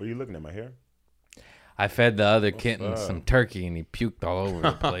 What are you looking at? My hair? I fed the other kitten up? some turkey and he puked all over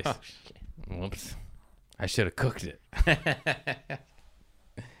the place. Whoops. I should have cooked it.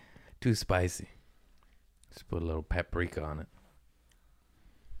 Too spicy. Just put a little paprika on it.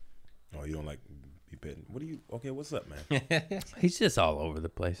 Oh, you don't like be bitten. What do you? Okay, what's up, man? He's just all over the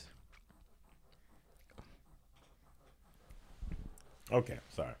place. Okay,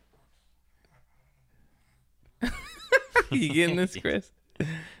 sorry. You getting this, Chris?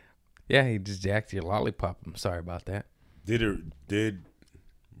 Yeah, he just jacked your lollipop. I'm sorry about that. Did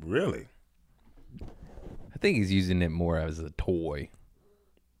really? I think he's using it more as a toy.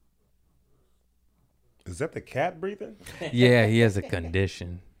 Is that the cat breathing? Yeah, he has a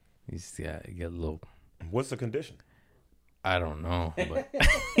condition. He got a little. What's the condition? I don't know, but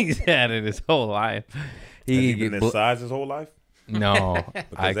he's had it his whole life. Has he been bl- this size his whole life? No,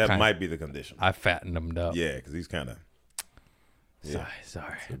 Because that might be the condition. I fattened him up. Yeah, because he's kind of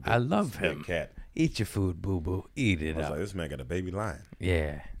Sorry. I love big him. cat. Eat your food, boo boo. Eat it I was up. like, this man got a baby lion.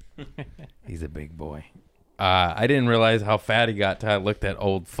 Yeah, he's a big boy. I didn't realize how fat he got till I looked at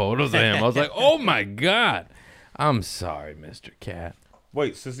old photos of him. I was like, oh my god. I'm sorry, Mr. Cat.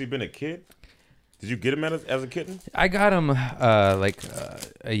 Wait, since he been a kid? Did you get him as a kitten? I got him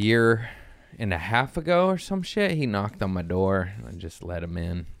a year and a half ago or some shit. He knocked on my door and I just let him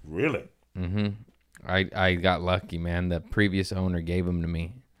in. Really? Mm-hmm. I got lucky, man. The previous owner gave him to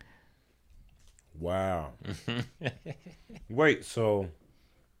me. Wow. Wait, so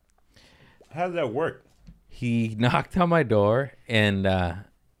how does that work? He knocked on my door and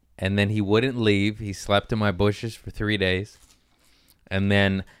then he wouldn't leave. He slept in my bushes for 3 days. And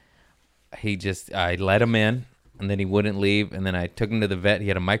then I let him in and then he wouldn't leave. And then I took him to the vet. He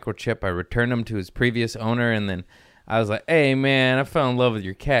had a microchip. I returned him to his previous owner. And then I was like, hey, man, I fell in love with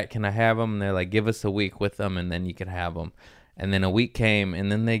your cat. Can I have him? And they're like, give us a week with him and then you can have him. And then a week came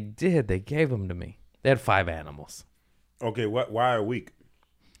and then they gave him to me. They had 5 animals. Okay, why a week?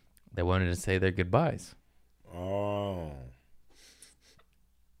 They wanted to say their goodbyes. Oh.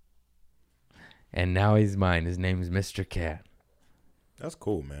 And now he's mine. His name's Mr. Cat. That's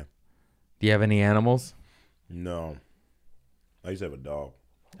cool, man. Do you have any animals? No. I used to have a dog.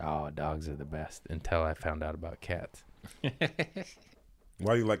 Oh, dogs are the best until I found out about cats.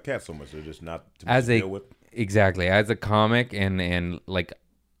 Why do you like cats so much? They're just not to As deal with? Exactly. As a comic and like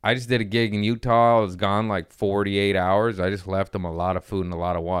I just did a gig in Utah. I was gone like 48 hours. I just left them a lot of food and a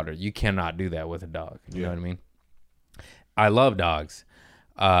lot of water. You cannot do that with a dog. You know what I mean? I love dogs.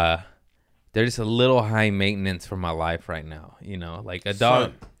 They're just a little high maintenance for my life right now. You know, like a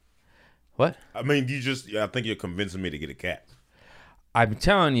dog. Son. What? I mean, I think you're convincing me to get a cat. I'm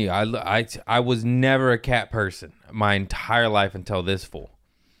telling you, I was never a cat person my entire life until this fool.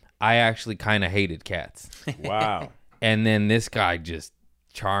 I actually kind of hated cats. Wow. And then this guy just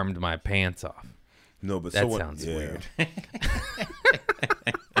charmed my pants off. No, but That sounds weird.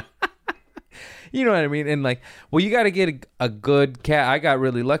 You know what I mean? And like, well, you got to get a good cat. I got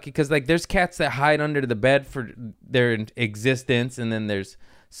really lucky because like there's cats that hide under the bed for their existence, and then there's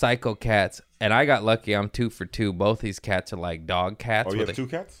psycho cats. And I got lucky. I'm 2 for 2. Both these cats are like dog cats. Oh, you have 2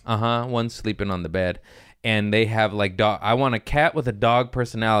 cats? Uh-huh. One's sleeping on the bed. And they have like dog. I want a cat with a dog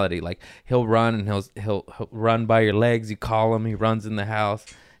personality. Like he'll run and he'll run by your legs. You call him. He runs in the house.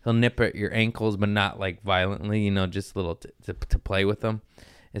 He'll nip at your ankles, but not like violently. You know, just a little to play with them.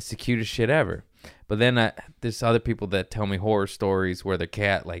 It's the cutest shit ever. But then there's other people that tell me horror stories where the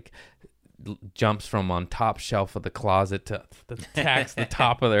cat like jumps from on top shelf of the closet to attacks the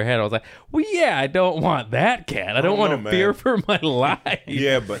top of their head. I was like, well, yeah, I don't want that cat. I don't want to fear for my life.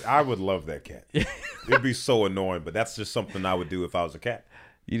 Yeah, but I would love that cat. It'd be so annoying, but that's just something I would do if I was a cat.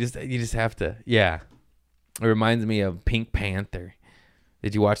 You just have to. Yeah. It reminds me of Pink Panther.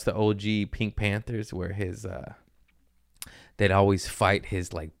 Did you watch the OG Pink Panthers where they'd always fight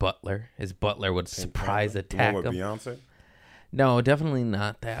his like butler? His butler would surprise attack The one with him. Beyonce? No, definitely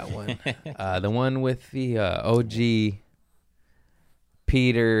not that one. The one with the OG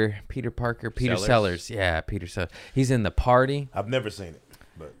Peter Parker, Peter Sellers. Yeah, Peter Sellers. He's in The Party. I've never seen it,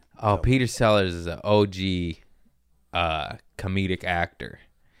 but Peter Sellers is an OG comedic actor.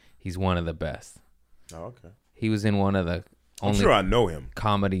 He's one of the best. oh, okay. He was in one of the I'm only sure I know him.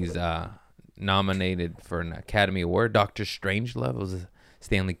 comedies nominated for an Academy Award. Dr. Strangelove was a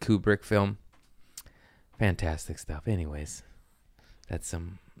Stanley Kubrick film. Fantastic stuff. Anyways, that's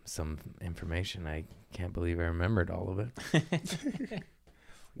some information. I can't believe I remembered all of it.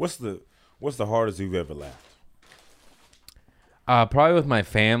 What's the hardest you've ever laughed? Probably with my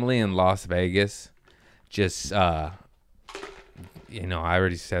family in Las Vegas. Just, you know, I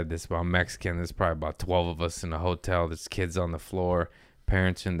already said this, but I'm Mexican. There's probably about 12 of us in a hotel. There's kids on the floor,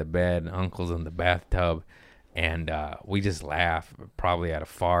 parents in the bed, uncles in the bathtub. And we just laugh, probably at a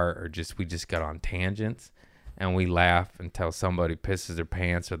fart or we just got on tangents. And we laugh until somebody pisses their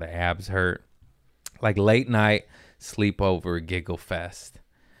pants or the abs hurt. Like late night, sleepover, giggle fest.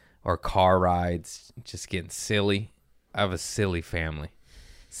 Or car rides, just getting silly. I have a silly family.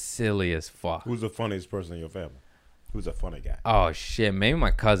 Silly as fuck. Who's the funniest person in your family? Who's a funny guy? Oh, shit. Maybe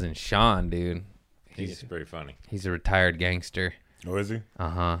my cousin Sean, dude. He's pretty funny. He's a retired gangster. Oh, is he?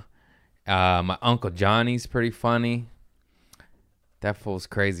 Uh-huh. My Uncle Johnny's pretty funny. That fool's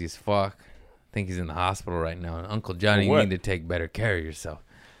crazy as fuck. I think he's in the hospital right now. Uncle Johnny, you what? need to take better care of yourself.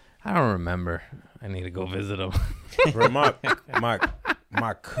 I don't remember. I need to go visit him. Bro,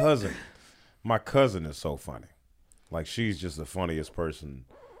 my cousin is so funny. Like, she's just the funniest person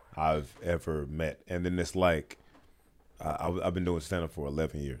I've ever met. And then it's like, I've been doing stand-up for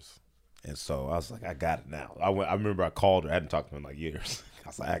 11 years. And so I was like, I got it now. I remember I called her. I hadn't talked to her in like years. I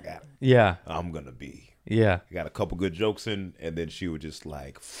was like, I got it. Yeah. I'm going to be. Yeah. I got a couple good jokes in, and then she would just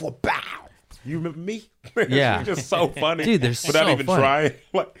like, bow. You remember me? Yeah. She was just so funny. Dude, they're without so even funny. trying.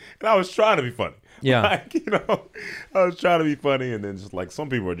 Like, and I was trying to be funny. Yeah. Like, you know, I was trying to be funny, and then just like, some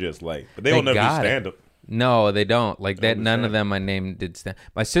people are just like, but they don't never do got it. stand-up. No, they don't. Like that. None of understand. them I named did stand.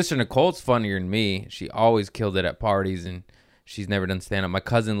 My sister Nicole's funnier than me. She always killed it at parties, and she's never done stand up. My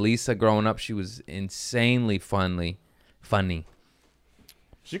cousin Lisa, growing up, she was insanely funny.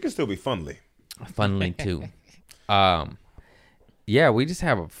 She can still be funly. Funny too. Yeah, we just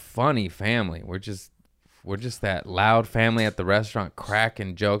have a funny family. We're just that loud family at the restaurant,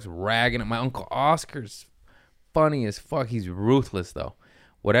 cracking jokes, ragging at my Uncle Oscar's funny as fuck. He's ruthless though.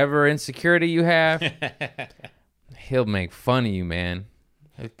 Whatever insecurity you have, he'll make fun of you, man.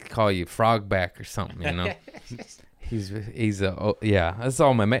 He'll call you frogback or something, you know. Yeah, that's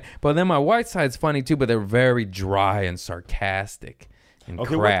all my mate. But then my white side's funny too, but they're very dry and sarcastic and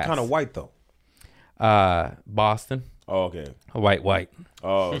Okay, crass. what kind of white though? Boston, Oh, okay. white.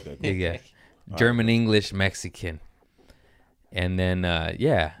 Oh, okay. Cool. Yeah. German, English, Mexican. And then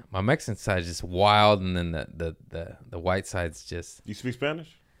yeah, my Mexican side's just wild, and then the white side's just You speak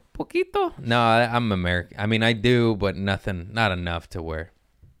Spanish? poquito. No, I'm American. I mean, I do, but not enough to where.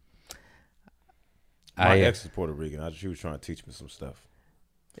 My ex is Puerto Rican. She was trying to teach me some stuff,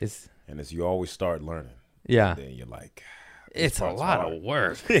 It's and as you always start learning, yeah, then you're like, it's a part's lot hard. of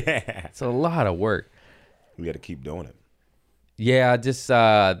work. yeah, It's a lot of work. we got to keep doing it. Yeah, just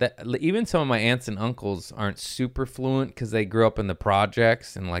even some of my aunts and uncles aren't super fluent because they grew up in the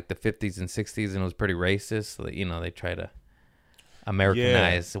projects in like the 50s and 60s, and it was pretty racist. So, you know, they try to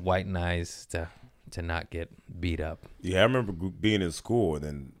Americanize, whitenize to not get beat up. Yeah, I remember being in school and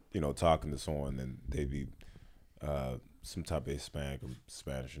then, you know, talking to someone, and they'd be some type of Hispanic or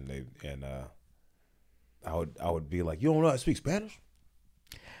Spanish, and I would be like, "You don't know how to speak Spanish?"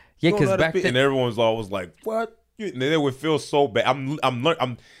 Yeah, You don't know because how to back speak-" then, and everyone's always like, "What?" And they would feel so bad.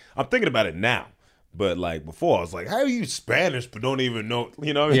 I'm thinking about it now, but like before, I was like, "How are you Spanish but don't even know?"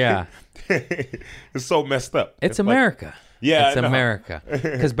 You know? What I mean? Yeah. It's so messed up. it's like- America. Yeah, it's I know. America.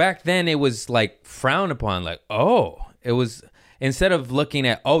 Because back then it was like frowned upon. Like, oh, it was instead of looking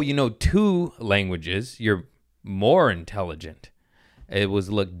at, oh, you know, 2 languages, you're more intelligent. It was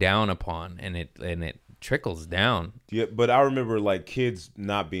looked down upon, and it trickles down. Yeah, but I remember like kids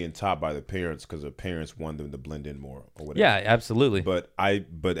not being taught by their parents because their parents wanted them to blend in more or whatever. Yeah, absolutely. But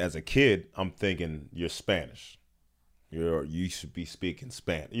as a kid, I'm thinking you're Spanish. You should be speaking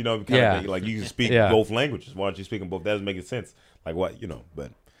Spanish. You know, kind Yeah. of thing. Like you can speak Yeah. both languages. Why aren't you speaking both? That doesn't make sense. Like what, you know?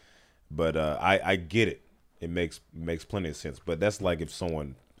 But I get it. It makes plenty of sense. But that's like if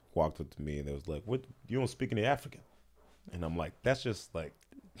someone walked up to me and they was like, "What? You don't speak any African?" And I'm like, "That's just like."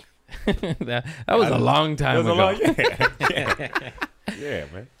 that was a long time That's ago. Yeah,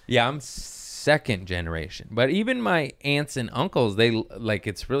 man. Yeah, I'm second generation. But even my aunts and uncles, they like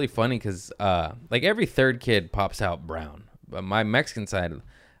it's really funny because like every third kid pops out brown. But my Mexican side,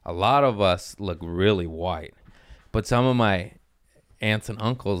 a lot of us look really white. But some of my aunts and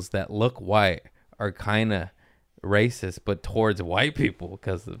uncles that look white are kind of racist, but towards white people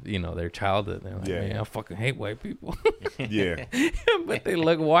because of, you know, their childhood. They're like, Yeah. man, I fucking hate white people. Yeah. But they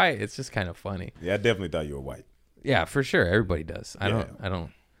look white. It's just kind of funny. Yeah, I definitely thought you were white. Yeah, for sure. Everybody does. I Yeah.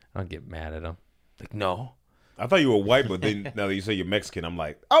 don't get mad at them. Like, no. I thought you were white, but then now that you say you're Mexican, I'm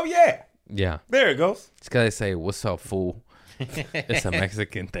like, oh yeah, Yeah. there it goes. It's because I say, what's up, fool? It's a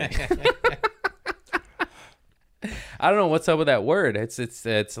Mexican thing. I don't know what's up with that word. It's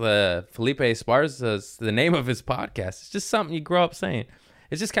Felipe Esparza's the name of his podcast. It's just something you grow up saying.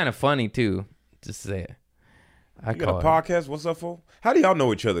 It's just kind of funny too. Just to say it. I You got call a it. podcast? What's up, fool? How do y'all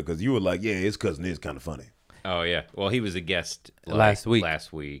know each other? Because you were like, yeah, his cousin is kind of funny. Oh yeah. Well, he was a guest Last week.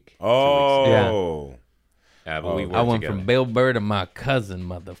 Last week. Oh. But we worked I went together. from Bill Burr to my cousin,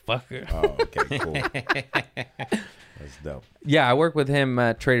 motherfucker. Oh, okay, cool. That's dope. Yeah, I worked with him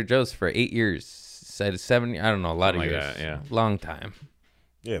at Trader Joe's for 8 years. Said 7. I don't know, a lot Something of like years. that, yeah. Long time.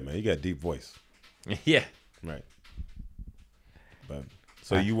 Yeah, man, you got a deep voice. Yeah. Right. But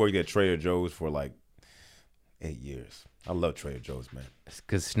so you worked at Trader Joe's for like 8 years. I love Trader Joe's, man. It's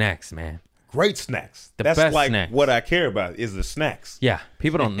good snacks, man. Great snacks. The That's best like snacks. what I care about is the snacks. Yeah,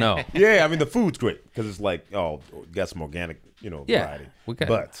 people don't know. Yeah, I mean the food's great because it's like got some organic, you know, Yeah, variety. we got-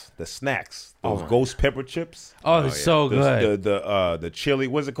 But the snacks, those ghost pepper chips, Oh, it's so good. the chili,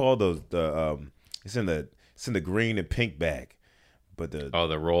 what's it called? The It's in the green and pink bag. But the Oh,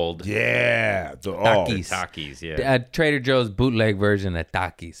 the rolled yeah, Takis. Takis, yeah. Trader Joe's bootleg version of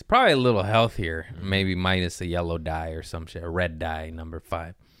Takis. Probably a little healthier, maybe minus a yellow dye or some shit, a red dye, number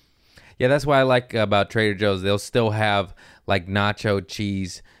 5. Yeah, that's what I like about Trader Joe's. They'll still have like nacho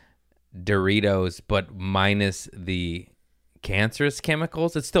cheese Doritos, but minus the cancerous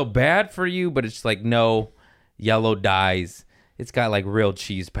chemicals. It's still bad for you, but it's like no yellow dyes. It's got like real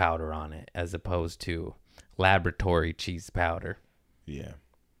cheese powder on it as opposed to laboratory cheese powder. yeah,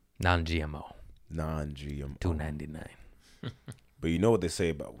 Non-GMO. non-GMO. $2.99. But you know what they say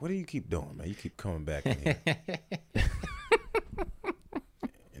about what do you keep doing, man? You keep coming back in here.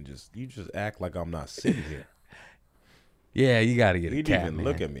 And you just act like I'm not sitting here. Yeah, you got to get a You cat, didn't even man.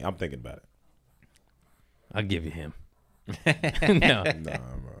 look at me. I'm thinking about it. I'll give you him. Nah, no,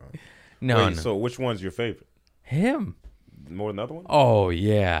 bro. no, Wait, no. so which one's your favorite? Him. More than the other one? Oh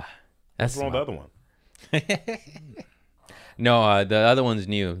yeah, that's What's wrong with the other one? no. The other one's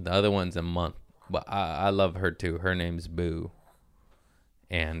new. The other one's a month, but I love her too. Her name's Boo,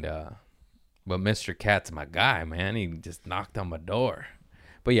 and but Mr. Cat's my guy, man. He just knocked on my door.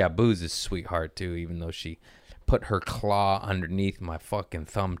 But yeah, Boo's a sweetheart too, even though she put her claw underneath my fucking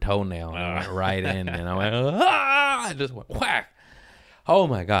thumb toenail and went right in, and I went ah! I just went whack. Oh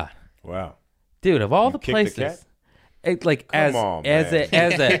my god. Wow. Dude, of all the kicked the places, cat? it like Come on, as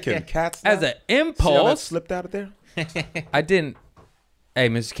man. a Kicking cats as now? an See how that impulse, slipped out of there? I didn't. Hey,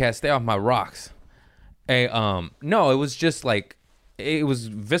 Mr. Cat, stay off my rocks. Hey, no, it was just like it was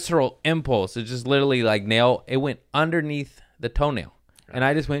visceral impulse. It just literally like nail. It went underneath the toenail, and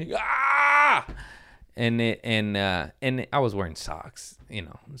I just went ah, and I was wearing socks. You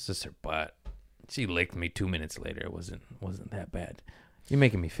know, it's just her butt. She licked me 2 minutes later. It wasn't that bad. You're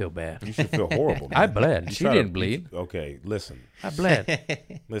making me feel bad. You should feel horrible, man. I bled. You She try to- didn't bleed. Okay, listen. I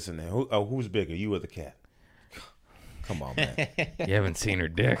bled. Listen, who's bigger, you or the cat? Come on, man. You haven't seen her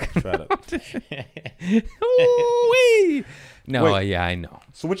dick. Try to. Ooh-wee. No, Wait. yeah, I know.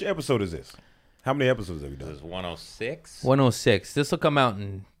 So which episode is this? How many episodes have we This done? is 106. 106. This will come out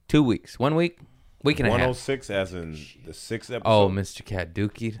in 2 weeks. 1 week? Week and a half. 106 as in the 6th episode? Oh, Mr. Cat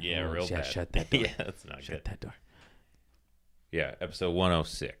Dookie. Yeah, Oh, real shut, bad. Shut that door. Yeah, that's not Shut good. that door. Yeah, episode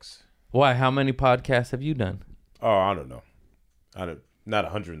 106. Why? How many podcasts have you done? Oh, I don't know. Not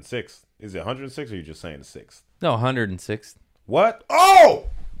 106. Is it 106 or are you just saying the 6th? No, 106. What? Oh!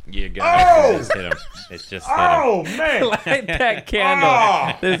 You got it. It just hit him. It just hit him. Oh, man. Light that candle.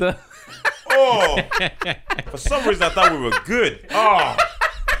 Oh! There's a. Oh! For some reason, I thought we were good. Oh!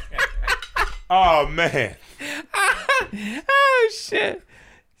 Oh, man. Oh, shit.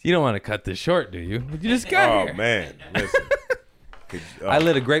 You don't want to cut this short, do you? You just got Oh, here. man. Listen. I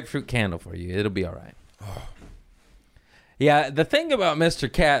lit a grapefruit candle for you. It'll be all right. Yeah, the thing about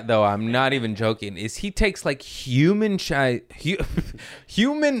Mr. Cat, though, I'm not even joking, is he takes like human size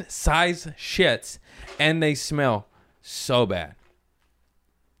shits, and they smell so bad.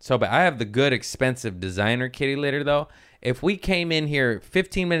 So bad. I have the good, expensive designer kitty litter, though. If we came in here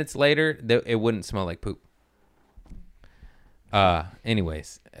 15 minutes later, it wouldn't smell like poop.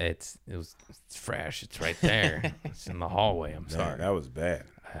 Anyways, it's fresh. It's right there. It's in the hallway. I'm Man, sorry. that was bad.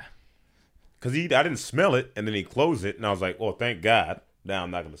 Because I didn't smell it, and then he closed it, and I was like, oh, thank God. Now I'm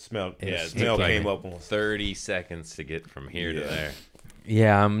not going to smell it. Yeah, The it smell took like came up on 30 seconds to get from here to Yeah. there.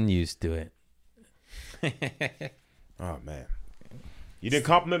 Yeah, I'm used to it. Oh, man. You didn't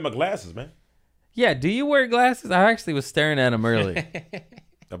compliment my glasses, man. Yeah, do you wear glasses? I actually was staring at them earlier.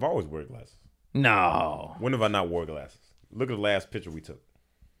 I've always worn glasses. No. When have I not wore glasses? Look at the last picture we took.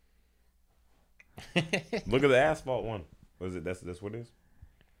 Look at the asphalt one. What is it? That's what it is?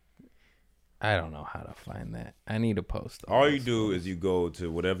 I don't know how to find that. I need to post. All you those. do is you go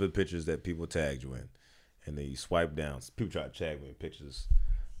to whatever pictures that people tagged you in, and then you swipe down. People try to tag me in pictures.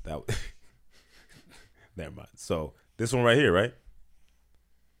 That never mind. So this one right here, right?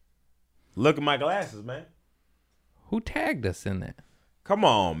 Look at my glasses, man. Who tagged us in that? Come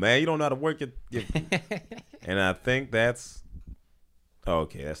on, man. You don't know how to work it. And I think that's. Oh,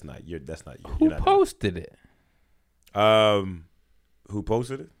 okay, that's not your. That's not your. Who you're not posted it? Who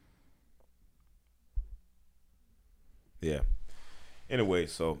posted it? Yeah. Anyway,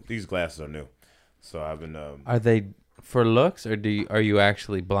 so these glasses are new. So I've been. Are they for looks, or are you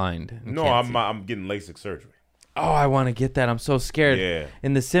actually blind? and No, can't see? I'm getting LASIK surgery. Oh, I want to get that. I'm so scared. Yeah.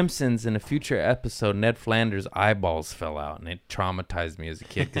 In The Simpsons, in a future episode, Ned Flanders' eyeballs fell out, and it traumatized me as a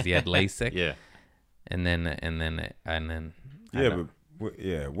kid because he had LASIK. Yeah. And then. I Yeah, don't- but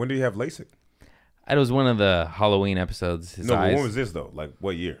when do you have LASIK? It was one of the Halloween episodes. His No, but eyes. when was this though? Like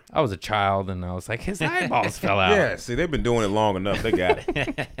what year? I was a child, and I was like, his eyeballs fell out. Yeah, see, they've been doing it long enough. They got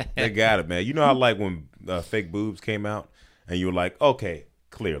it. They got it, man. You know how like when fake boobs came out, and you were like, okay,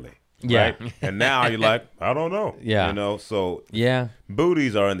 clearly, Yeah. right? And now you're like, I don't know. Yeah. you know. So Yeah.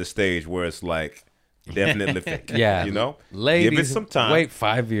 booties are in the stage where it's like definitely fake. Yeah. you know, Ladies, give it some time. Wait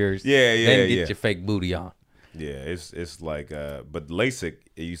 5 years. Yeah, yeah, Then get yeah. your fake booty on. Yeah, it's like, but LASIK,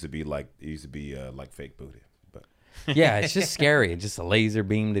 it used to be like fake booty. But Yeah, it's just scary. It's just a laser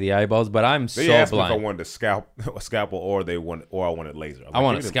beam to the eyeballs. But I'm they so asked me if I blind. wanted a scalpel, or I wanted laser. I'm I like,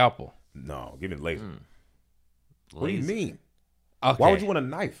 want a give me the- scalpel. No, give me the laser. Hmm. What do you mean? Okay. Why would you want a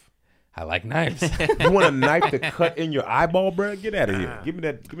knife? I like knives. You want a knife to cut in your eyeball, bro? Get out of here. Give me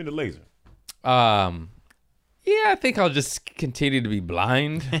that. Give me the laser. Yeah, I think I'll just continue to be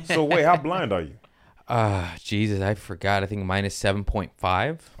blind. So wait, how blind are you? Jesus, I forgot. I think mine is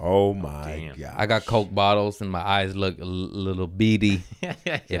 7.5. Oh my Damn. god! I got Coke bottles and my eyes look a little beady.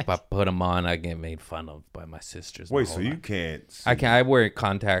 If I put them on, I get made fun of by my sisters. my Wait, whole so you life. can't? See. I wear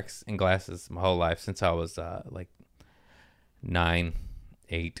contacts and glasses my whole life since I was like 9,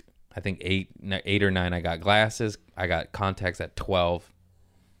 8. I think 8 or 9. I got glasses. I got contacts at 12.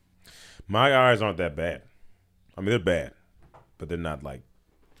 My eyes aren't that bad. I mean, they're bad, but they're not like.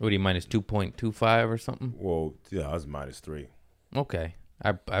 What do you minus 2.25 or something? Well, yeah, I was -3. Okay,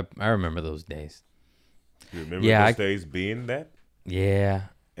 I remember those days. You remember Yeah, those I- days being that? Yeah,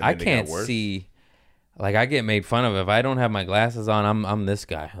 And I then they got can't worse? see. Like I get made fun of if I don't have my glasses on. I'm this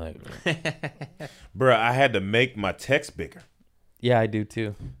guy. Like, Bruh, I had to make my text bigger. yeah, I do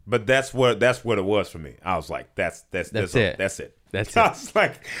too. But that's what it was for me. I was like, that's That's it. it. That's it. That's I it. was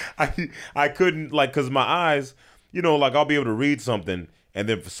like, I couldn't like, cause my eyes, you know, like I'll be able to read something, and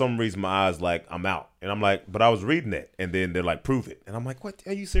then for some reason my eyes like I'm out, and I'm like, but I was reading it, and then they're like, prove it, and I'm like, what?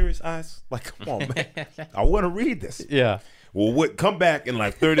 Are you serious, eyes? Like, come on, man, I want to read this. Yeah. Well, what? Come back in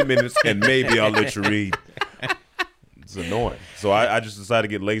like 30 minutes, and maybe I'll let you read. It's annoying. So I just decided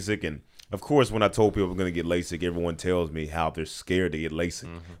to get LASIK, and of course, when I told people I'm going to get LASIK, everyone tells me how they're scared to get LASIK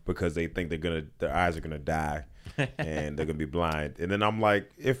because they think their eyes are gonna die and they're gonna be blind. And then I'm like,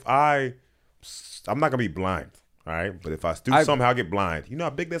 I'm not gonna be blind, all right? But if I do somehow get blind, you know how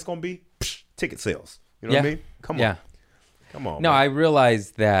big that's gonna be? Psh, ticket sales. You know what I mean? Come on, Yeah. come on. No, man. I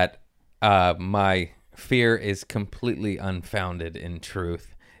realize that my fear is completely unfounded in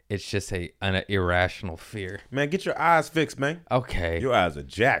truth. It's just an irrational fear. Man, get your eyes fixed, man. Okay. Your eyes are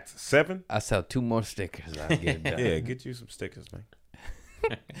jacked. 7? I'll sell 2 more stickers. I'll get it done. Yeah, get you some stickers, man.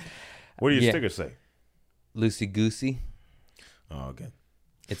 What do your Yeah. stickers say? Loosey goosey. Oh, okay.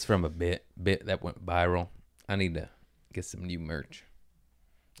 It's from a bit that went viral. I need to get some new merch.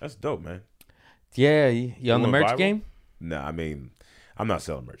 That's dope, man. Yeah, you on the went merch viral? game? Nah, I mean, I'm not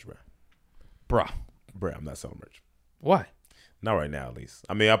selling merch, bro. Bro, Bro, I'm not selling merch. why? Not right now, at least.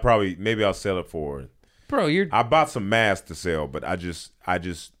 I mean, maybe I'll sell it for. Bro, you're I bought some masks to sell, but I just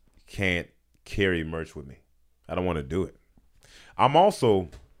can't carry merch with me. I don't want to do it. I'm also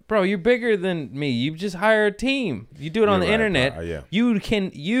Bro, you're bigger than me. You just hire a team. You do it on You're the right, internet. bro. Yeah.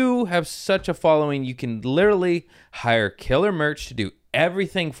 You have such a following. You can literally hire killer merch to do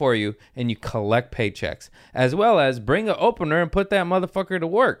everything for you, and you collect paychecks, as well as bring an opener and put that motherfucker to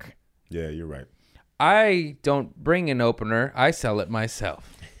work. yeah, you're right. I don't bring an opener. I sell it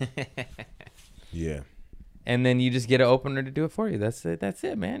myself. Yeah, And then you just get an opener to do it for you. That's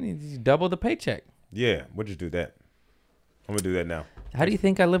it, man. You double the paycheck. yeah. We'll just do that. I'm gonna do that now. How do you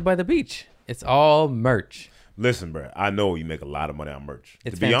think I live by the beach? It's all merch. Listen, bro. I know you make a lot of money on merch.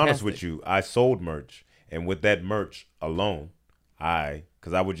 It's to be honest with fantastic. you, I sold merch, and with that merch alone,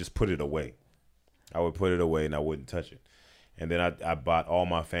 because I would just put it away. I would put it away and I wouldn't touch it. And then I bought all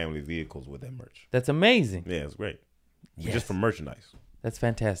my family vehicles with that merch. That's amazing. Yeah, it's great. Yes. Just for merchandise. That's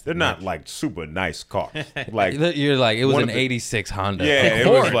fantastic. They're not like super nice cars. Like, You're like, it was One an of the- 86 Honda. yeah, Of it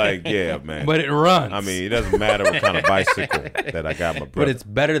was course. like, yeah, man. But it runs. I mean, it doesn't matter what kind of bicycle that I got my brother. but it's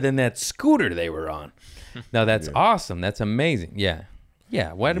better than that scooter they were on. Now that's awesome. That's amazing. Yeah.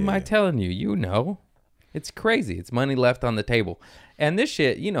 Yeah. What am I Yeah. telling you? You know, it's crazy. It's money left on the table. And this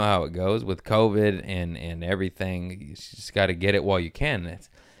shit, you know how it goes with COVID and everything. You just got to get it while you can.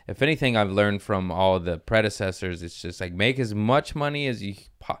 If anything, I've learned from all the predecessors, it's just like make as much money as you.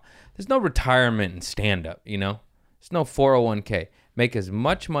 There's no retirement in stand up, you know. There's no 401k. Make as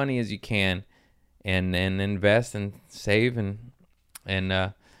much money as you can, and invest and save and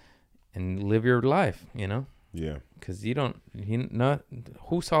live your life, you know. yeah. Because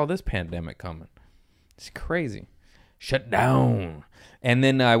who saw this pandemic coming? It's crazy. Shut down. And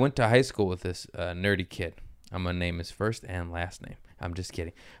then I went to high school with this nerdy kid. I'm going to name his first and last name. I'm just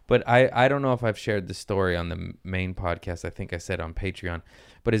kidding. But I don't know if I've shared the story on the main podcast. I think I said on Patreon.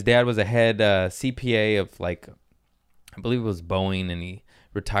 But his dad was a head CPA of like, I believe it was Boeing, and he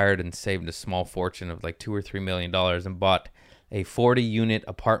retired and saved a small fortune of like $2 or $3 million and bought a 40-unit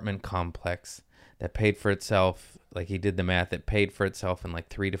apartment complex that paid for itself. Like he did the math, it paid for itself in like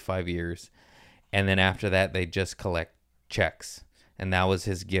 3 to 5 years. And then after that, they just collect checks. And that was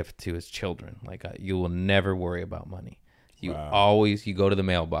his gift to his children. Like, you will never worry about money. You always, you go to the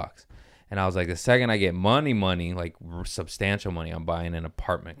mailbox. And I was like, the second I get money, like substantial money, I'm buying an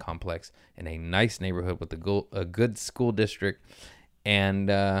apartment complex in a nice neighborhood with a good school district. And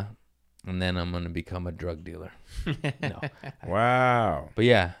then I'm going to become a drug dealer. No. Wow. But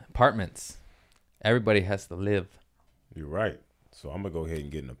yeah, apartments. Everybody has to live. You're right. So I'm gonna go ahead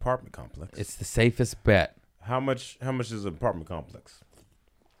and get an apartment complex. It's the safest bet. How much is an apartment complex?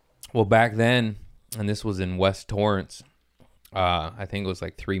 Well, back then, and this was in West Torrance, I think it was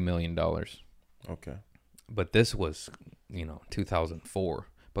like $3 million. Okay. But this was, 2004.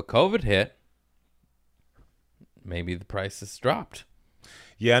 But COVID hit. Maybe the prices dropped.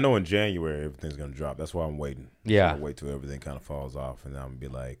 Yeah, I know in January everything's gonna drop. That's why I'm waiting. Yeah. I'm gonna wait till everything kind of falls off, and then I'm gonna be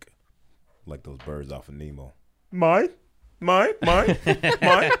like those birds off of Nemo. Mine. Mine. What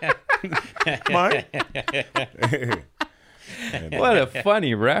a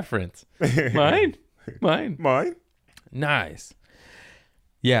funny reference. Mine. Nice.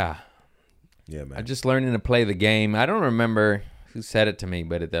 Yeah. Yeah, man. I'm just learning to play the game. I don't remember who said it to me,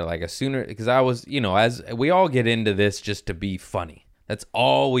 but they're like, because I was, as we all get into this just to be funny. That's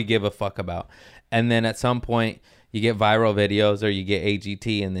all we give a fuck about. And then at some point, you get viral videos or you get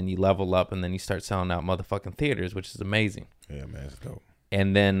AGT, and then you level up, and then you start selling out motherfucking theaters, which is amazing. Yeah, man, it's dope.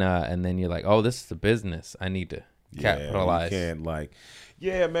 And then you're like, oh, this is a business. I need to capitalize. You can't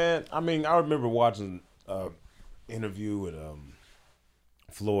yeah, man. I mean, I remember watching interview with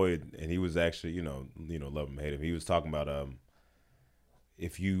Floyd, and he was actually, love him, hate him. He was talking about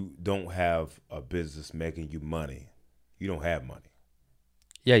if you don't have a business making you money, you don't have money.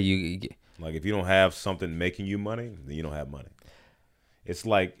 Yeah, like if you don't have something making you money, then you don't have money. It's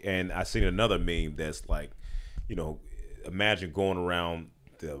like, and I seen another meme that's like, imagine going around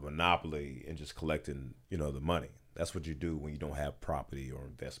the Monopoly and just collecting, the money. That's what you do when you don't have property or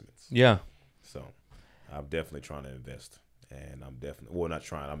investments. Yeah. So I'm definitely trying to invest, and I'm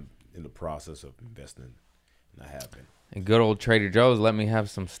in the process of investing, and I have been. And good old Trader Joe's let me have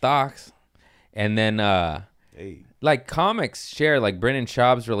some stocks. And then, like comics share, like Brendan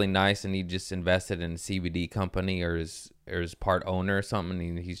Schaub's really nice, and he just invested in a CBD company or is part owner or something.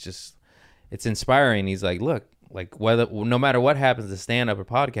 And he's just, it's inspiring. He's like, look, like no matter what happens to stand up or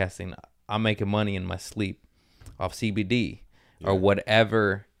podcasting, I'm making money in my sleep off CBD or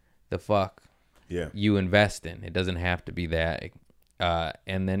whatever the fuck you invest in. It doesn't have to be that.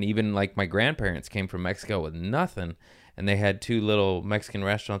 And then even like my grandparents came from Mexico with nothing, and they had 2 little Mexican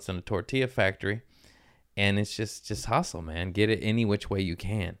restaurants and a tortilla factory. And it's just hustle, man. Get it any which way you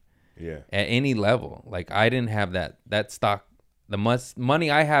can. Yeah. At any level. Like I didn't have that stock. The money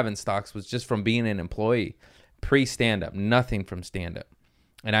I have in stocks was just from being an employee pre-stand-up. Nothing from stand-up.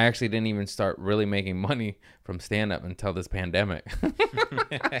 And I actually didn't even start really making money from stand-up until this pandemic.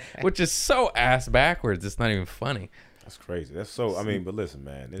 Which is so ass backwards. It's not even funny. That's crazy. That's so, I mean, but listen,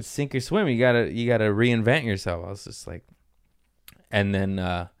 man. It's sink or swim. You gotta reinvent yourself. I was just like, and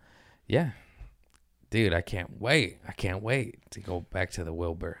then, yeah. Dude, I can't wait. I can't wait to go back to the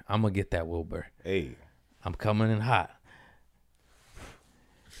Wilbur. I'm going to get that Wilbur. Hey. I'm coming in hot.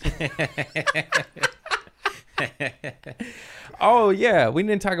 Oh, yeah. We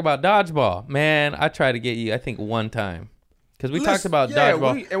didn't talk about dodgeball. Man, I tried to get you, I think, one time. Because we talked about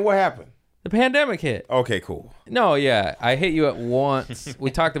dodgeball. And what happened? The pandemic hit. Okay, cool. No, yeah. I hit you at once.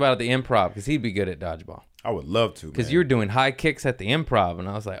 We talked about it at the Improv because he'd be good at dodgeball. I would love to, because you were doing high kicks at the Improv, and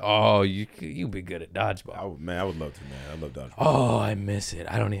I was like, "Oh, you'd be good at dodgeball." I would love to, man. I love dodgeball. Oh, I miss it.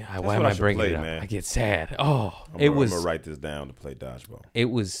 I don't even. Why am I bringing it up? Man. I get sad. Oh, I'm gonna write this down to play dodgeball.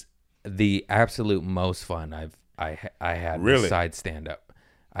 It was the absolute most fun I had. Really? Besides stand up,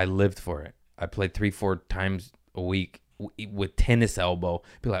 I lived for it. I played 3-4 times a week with tennis elbow.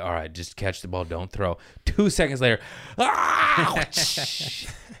 Be like, all right, just catch the ball, don't throw. 2 seconds later,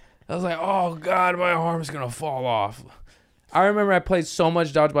 I was like, oh, God, my arm's going to fall off. I remember I played so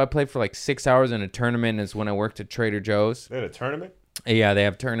much dodgeball. I played for like 6 hours in a tournament. Is when I worked at Trader Joe's. They had a tournament? Yeah, they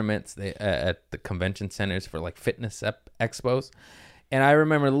have tournaments at the convention centers for like fitness expos. And I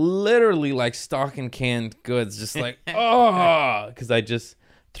remember literally like stocking canned goods, just like, oh, because I just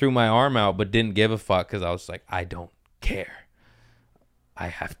threw my arm out but didn't give a fuck because I was like, I don't care. I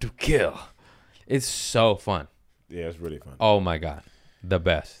have to kill. It's so fun. Yeah, it's really fun. Oh, my God. The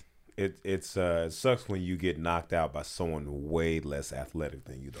best. It sucks when you get knocked out by someone way less athletic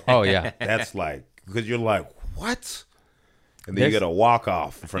than you. Though. Oh yeah. That's like because you're like what, and then you There's- get a walk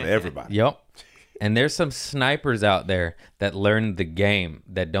off in front of everybody. Yep. And there's some snipers out there that learn the game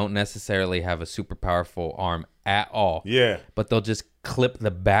that don't necessarily have a super powerful arm at all. Yeah. But they'll just clip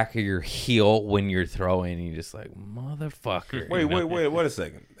the back of your heel when you're throwing. And you're just like, motherfucker. Wait, wait a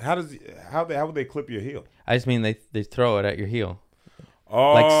second. How would they clip your heel? I just mean they throw it at your heel.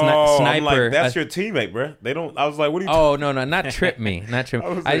 Oh, Like I'm sniper- like, that's your teammate, bro. They don't. I was like, what are you? Oh, no, not trip me. Not trip I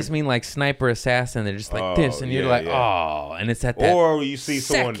was I like- just mean like sniper assassin. They're just like Oh, this. And you're yeah, like, yeah. oh. And it's at that. Or you see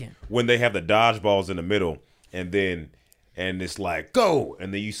someone second. when they have the dodgeballs in the middle, and it's like go,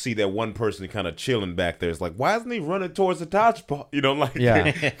 and then you see that one person kind of chilling back there. It's like, why isn't he running towards the dodgeball? You know, like Yeah.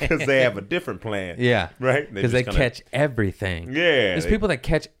 because they have a different plan. Yeah. right. Because they just kinda- catch everything. Yeah, There's they- people that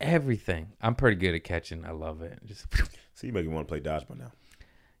catch everything. I'm pretty good at catching. I love it. Just So you make me want to play dodgeball now.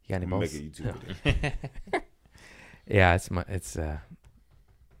 you got any I'm gonna balls? make a YouTube video. Yeah, it's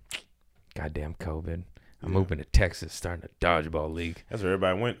goddamn COVID. I'm moving to Texas, starting a dodgeball league. That's where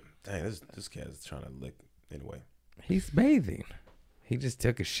everybody went. Dang, this cat is trying to lick. Anyway, He's bathing. He just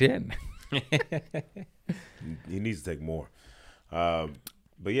took a shit. he needs to take more. But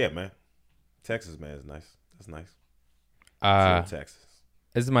yeah, man, Texas, man, is nice. That's nice. Texas.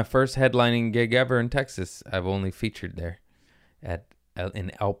 This is my first headlining gig ever in Texas. I've only featured there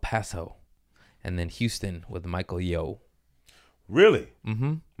in El Paso, and then Houston with Michael Yo. Really?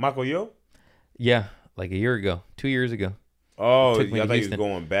 Mm-hmm. Michael Yo? Yeah, like a year ago, 2 years ago. Oh, I Took me thought to he was Houston.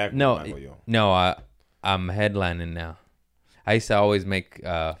 going back. No, with Michael Yo. no, I'm headlining now. I used to always make.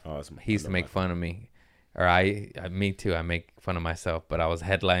 That's- He used to make fun of me, or me too. I make fun of myself, but I was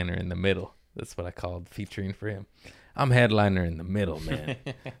headliner in the middle. That's what I called featuring for him. I'm headliner in the middle, man.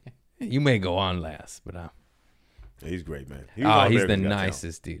 You may go on last, but He's great, man. He was on he's the America's Got Talent.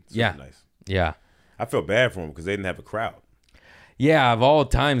 nicest dude. Super Yeah, nice. yeah, I felt bad for him because they didn't have a crowd. yeah. Of all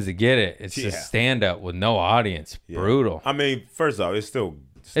times to get it, it's Yeah. just stand up with no audience. Yeah. Brutal. I mean, first off, it's still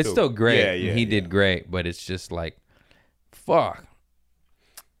great. Yeah, and yeah. he did great, but it's just like, fuck.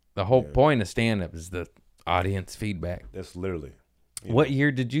 The whole point of stand up is the audience feedback. That's literally. What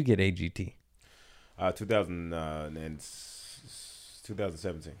year did you get AGT?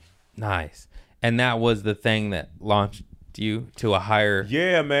 2017. Nice. And that was the thing that launched you to a higher.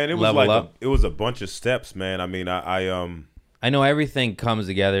 Yeah, man. It was Level like up. it was a bunch of steps, man. I mean, I know everything comes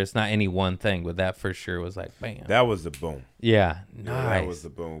together. It's not any one thing, but that for sure was like, bam. that was the boom. Yeah, Yeah, nice. that was the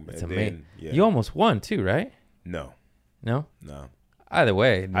boom. It's and amazing. then, yeah. You almost won too, right? No. No. No. Either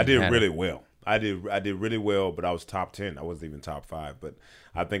way, it I did didn't matter. really well. I did really well, but I was top 10. I wasn't even top 5, but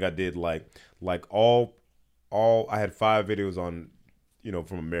I think I did like all I had 5 videos on,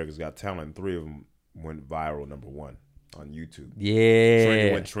 from America's Got Talent, and 3 of them went viral #1 on YouTube.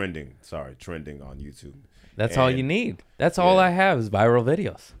 Yeah, Went trending on YouTube. that's all And- you need. That's all yeah. I have is viral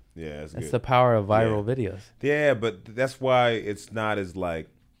videos. Yeah, that's That's good. the power of viral videos. Yeah, but that's why it's not as like,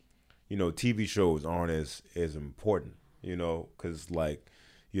 TV shows aren't as important, because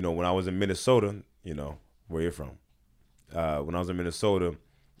when I was in Minnesota, where you're from, when I was in Minnesota,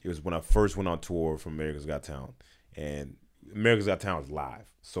 it was when I first went on tour for America's Got Talent, and America's Got Talent is live,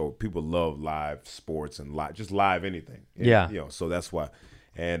 so people love live sports and just live anything. And, Yeah. so that's why,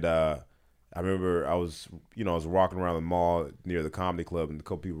 and I remember I was walking around the mall near the comedy club, and a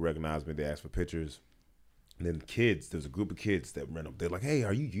couple people recognized me. They asked for pictures. And then there's a group of kids that ran up. They're like, "Hey,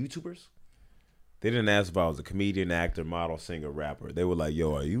 are you YouTubers?" They didn't ask if I was a comedian, actor, model, singer, rapper. They were like,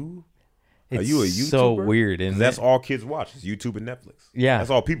 "Yo, are you a YouTuber?" so weird, 'Cause isn't that's it? all kids watch is YouTube and Netflix. Yeah. That's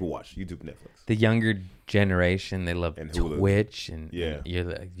all people watch, YouTube and Netflix. The younger generation, they love And Hulu. Twitch and Yeah. and you're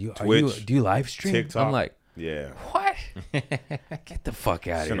like, Twitch, do you live stream? TikTok. I'm like, Yeah. what? Get the fuck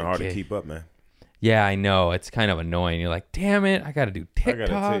out It's of kind here, of hard kid. to keep up, man. Yeah, I know. It's kind of annoying. You're like, damn it, I got to do I TikTok.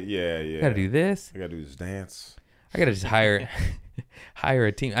 gotta yeah. I got to do this. I gotta do this dance. I got to just hire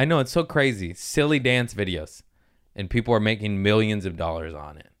a team. I know, it's so crazy. Silly dance videos. And people are making millions of dollars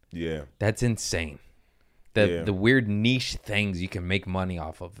on it. Yeah. That's insane. Yeah. The weird niche things you can make money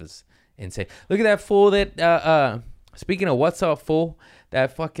off of is insane. Look at that fool that speaking of what's up, fool,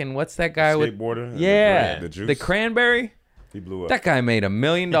 that fucking what's that guy with Skateboarder. and yeah, The juice. the cranberry. He blew up. That guy made $1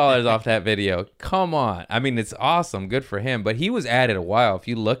 million off that video. Come on. I mean, it's awesome. Good for him. But he was at it a while. If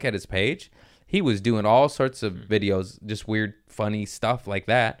you look at his page, he was doing all sorts of videos, just weird, funny stuff like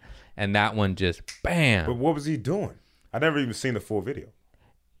that. And that one just bam. But what was he doing? I never even seen the full video.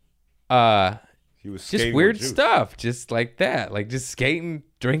 He was Just skating weird with juice. stuff, just like that. Like just skating,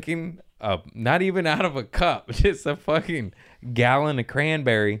 drinking, not even out of a cup, just a fucking gallon of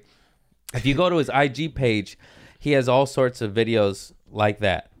cranberry. If you go to his IG page, he has all sorts of videos like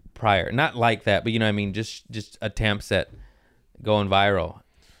that prior. Not like that, but you know what I mean? Just attempts at going viral.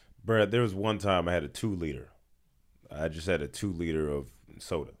 Brad, there was one time I had a 2-liter. I just had a 2-liter of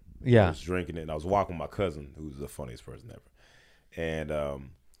soda. Yeah. I was drinking it, and I was walking with my cousin, who's the funniest person ever. And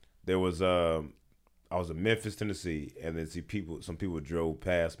there was I was in Memphis, Tennessee, and then some people drove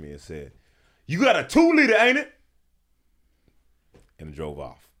past me and said, "You got a 2-liter, ain't it?" And drove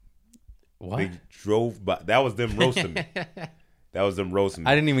off. What? They drove by. That was them roasting me. That was them roasting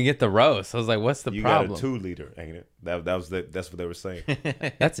me. I didn't even get the roast. I was like, what's the You problem? got a 2-liter, ain't it? That's what they were saying.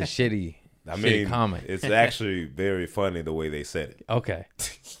 That's a shitty, I shitty mean, comment. it's actually very funny the way they said it. Okay.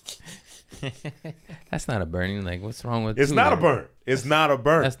 That's not a burning. Like, what's wrong with It's 2 not a liter? burn. It's not a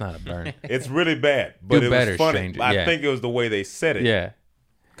burn. That's not a burn. It's really bad, but Do it better, was funny. stranger. I Yeah. think it was the way they said it. Yeah.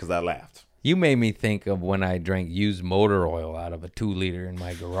 Because I laughed. You made me think of when I drank used motor oil out of a 2-liter in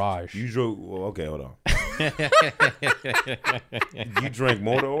my garage. You drove. Well, okay, hold on. You drank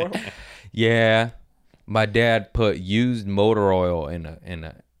motor oil? Yeah. My dad put used motor oil in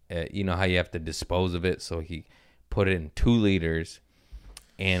a you know how you have to dispose of it, so he put it in 2 liters,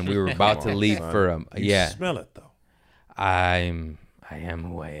 and we were about to leave Son, for you yeah. smell it though. I am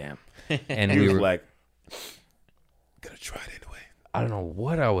who I am, and He we was were like, "Gonna try it anyway." I don't know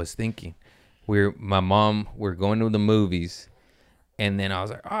what I was thinking. We're going to the movies, and then I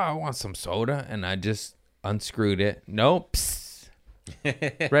was like, "Oh, I want some soda," and I just unscrewed it. Nope.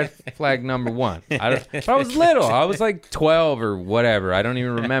 Red flag number 1. But I was little. I was like 12 or whatever. I don't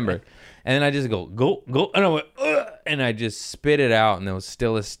even remember. And then I just go, and I went, ugh, and I just spit it out, and there was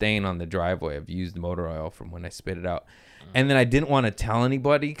still a stain on the driveway of used motor oil from when I spit it out. And then I didn't want to tell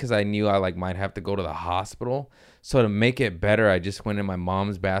anybody because I knew I like might have to go to the hospital. So to make it better, I just went in my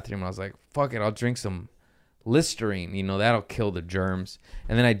mom's bathroom. And I was like, fuck it, I'll drink some Listerine. You know, that'll kill the germs.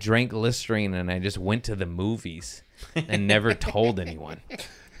 And then I drank Listerine, and I just went to the movies and never told anyone.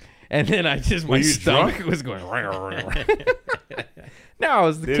 And then I just, my you stomach drunk? was going, no, I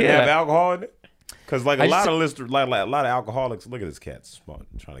was the Did kid. it have alcohol in it? Because like a I lot just- of a lot of alcoholics. Look at this cat smart,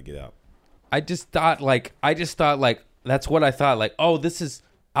 trying to get out. I just thought like that's what I thought, like, oh, this is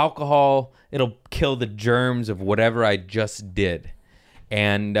alcohol, it'll kill the germs of whatever I just did.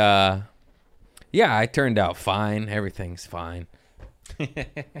 And yeah, I turned out fine. Everything's fine. Yeah,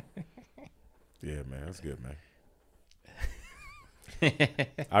 man, that's good, man.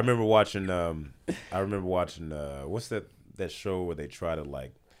 I remember watching. What's that show where they try to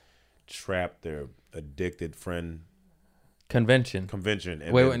like trap their addicted friend? Convention. Convention.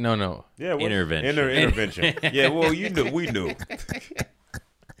 And Wait, then- wait, no. Yeah, what- Intervention. Intervention. Yeah, well, we knew.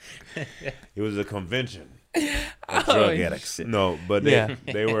 It was a convention of drug addicts. shit. No, but Yeah.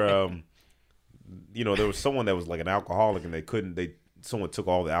 they were, there was someone that was like an alcoholic, and someone took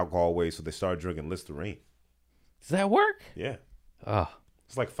all the alcohol away, so they started drinking Listerine. Does that work? Yeah, Oh,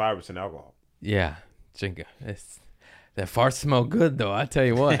 it's like 5% alcohol. yeah. Drink it. That fart smell good though. I tell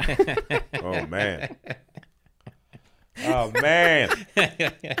you what. Oh man. Oh man.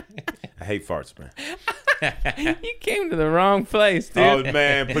 I hate farts, man. You came to the wrong place, dude. Oh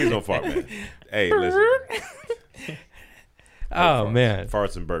man, please don't fart, man. Hey, listen. Oh Farts. man.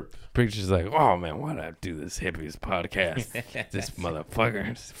 Farts and burp. Preacher's like, oh man, why'd I do this hippies podcast? This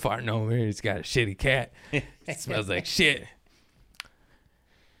motherfucker is farting over here. He's got a shitty cat. It smells like shit.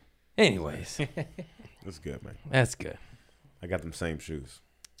 Anyways, That's good, man. that's good. I got them same shoes.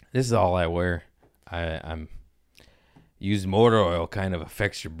 This is all I wear. I'm used motor oil kind of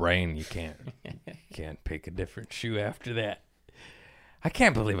affects your brain. You can't pick a different shoe after that. I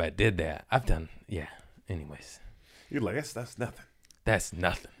can't believe I did that. Anyways, You're like, that's nothing. that's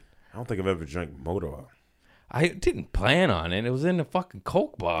nothing. I don't think I've ever drank motor oil. I didn't plan on it. It was in a fucking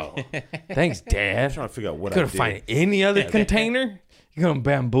Coke bottle. Thanks, Dad. I'm trying to figure out what I Couldn't did. find any other container. You gonna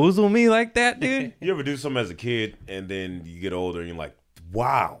bamboozle me like that, dude? You ever do something as a kid and then you get older and you're like,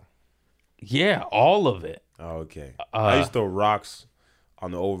 wow. Yeah, all of it. Oh, okay. I used to throw rocks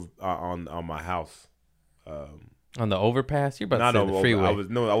on the on my house. On the overpass, you're about Not to say on the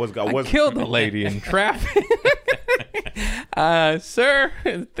freeway. I was Killed a lady in traffic. Sir,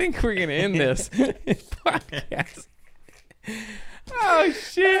 I think we're gonna end this podcast. Oh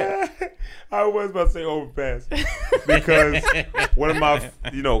shit! I was about to say overpass because one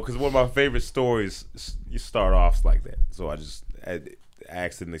of my favorite stories you start off like that. So I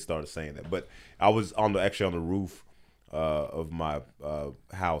accidentally started saying that. But I was actually on the roof of my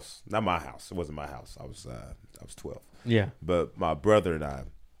house. Not my house. It wasn't my house. I was 12. Yeah. But my brother and I,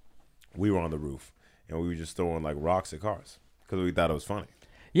 we were on the roof and we were just throwing like rocks at cars because we thought it was funny.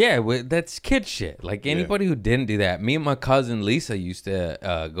 Yeah, that's kid shit. Like anybody who didn't do that. Me and my cousin Lisa used to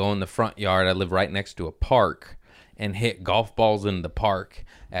go in the front yard. I live right next to a park, and hit golf balls in the park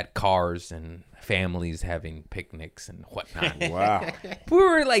at cars and families having picnics and whatnot. Wow. We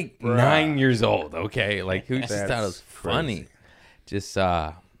were like 9 years old, okay? Like, who just thought it That's was funny? crazy. Just,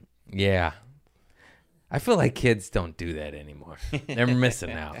 yeah. I feel like kids don't do that anymore. They're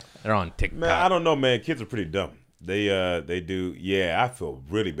missing out. They're on TikTok. Man, I don't know, man. Kids are pretty dumb. They do. Yeah, I feel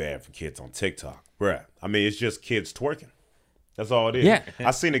really bad for kids on TikTok, bruh. I mean, it's just kids twerking. That's all it is. Yeah.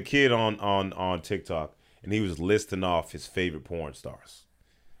 I seen a kid on TikTok, and he was listing off his favorite porn stars.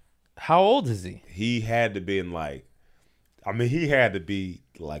 How old is he? He had to be in like, I mean, he had to be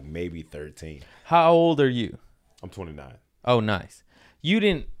like maybe 13. How old are you? I'm 29. Oh, nice. You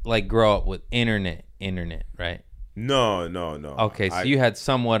didn't like grow up with internet, right? No. Okay, so you had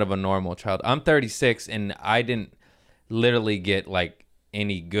somewhat of a normal child. I'm 36, and I didn't literally get like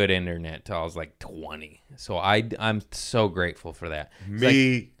any good internet till I was like 20. So I'm so grateful for that. It's like,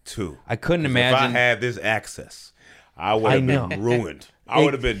 Me too. I couldn't 'Cause imagine. if I had this access, I would I have know. been ruined. I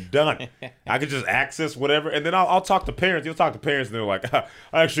would have been done. I could just access whatever, and then I'll talk to parents. You'll talk to parents, and they're like, I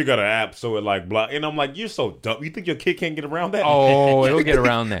actually got an app, so it like blah. And I'm like, you're so dumb. You think your kid can't get around that? Oh, it'll get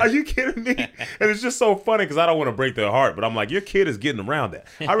around that. Are you kidding me? And it's just so funny because I don't want to break their heart, but I'm like, your kid is getting around that.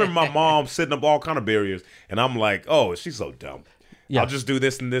 I remember my mom setting up all kind of barriers, and I'm like, oh, she's so dumb. Yeah. I'll just do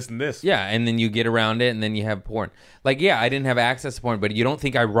this and this and this. Yeah, and then you get around it, and then you have porn. Like, yeah, I didn't have access to porn, but you don't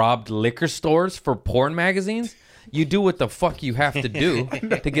think I robbed liquor stores for porn magazines? You do what the fuck you have to do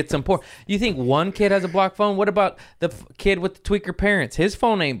to get some porn. You think one kid has a blocked phone? What about the kid with the tweaker parents? His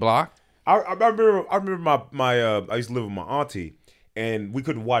phone ain't blocked. I remember my I used to live with my auntie, and we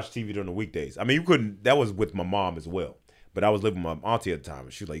couldn't watch TV during the weekdays. I mean, you couldn't. That was with my mom as well. But I was living with my auntie at the time,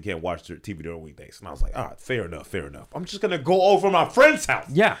 and she was like, "You can't watch TV during weekdays." And I was like, "All right, fair enough. I'm just gonna go over to my friend's house."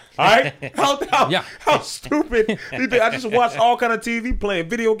 Yeah. All right. Yeah. How stupid? You think I just watch all kind of TV, playing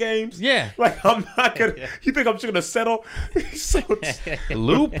video games? Yeah. Like I'm not gonna. You think I'm just gonna settle? So,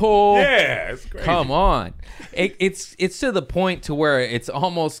 Loophole. yeah, it's crazy. Come on. It's to the point to where it's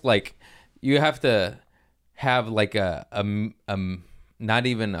almost like you have to have like a not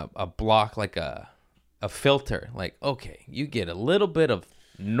even a block, like a filter. Like, okay, you get a little bit of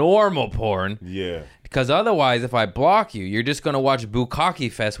normal porn. Yeah. Because otherwise, if I block you, you're just going to watch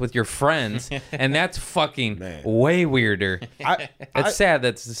Bukkake Fest with your friends. And that's fucking Man. way weirder. I It's sad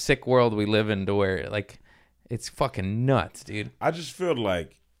that's the sick world we live in to where, like, it's fucking nuts, dude. I just feel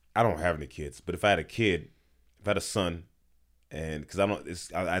like I don't have any kids, but if I had a kid, if I had a son, and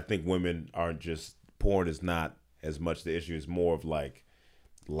because I think women aren't just porn is not as much the issue. It's more of like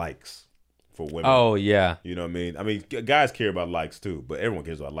likes for women. Oh, yeah. You know what I mean? I mean, guys care about likes too, but everyone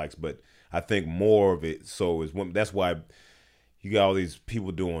cares about likes. But I think more of it so is women. That's why you got all these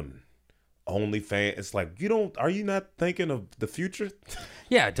people doing OnlyFans. It's like are you not thinking of the future?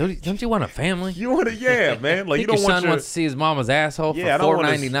 Yeah, don't you want a family? You want to, yeah, man. Like Think you don't your want son wants to see his mama's asshole Yeah, I for don't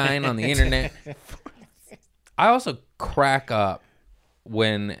wanna $4.99 on the internet. I also crack up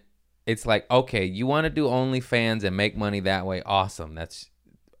when it's like, okay, you want to do OnlyFans and make money that way. Awesome. That's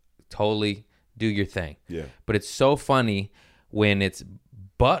totally do your thing. Yeah. But it's so funny when it's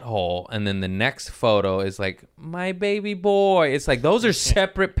butthole and then the next photo is like my baby boy. It's like those are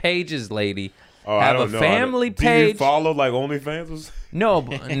separate pages, lady. Oh, I Have don't a know. family Do you page. follow like OnlyFans? No.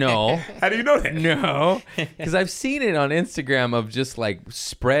 How do you know that? No, because I've seen it on Instagram of just like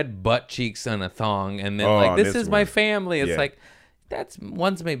spread butt cheeks on a thong, and then Oh, like on this is my Instagram. family. It's Yeah. like that's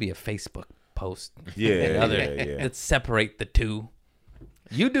one's maybe a Facebook post. Yeah, the other. yeah. Let's separate the two.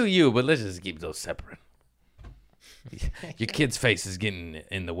 You do you, but let's just keep those separate. Your kid's face is getting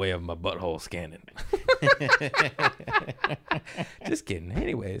in the way of my butthole scanning. Just kidding.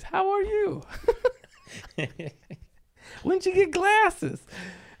 Anyways, how are you? When'd you get glasses?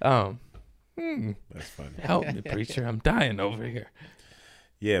 That's funny. Help me, preacher. I'm dying over here.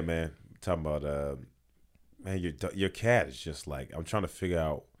 Yeah, man. Talking about man, your cat is just like I'm trying to figure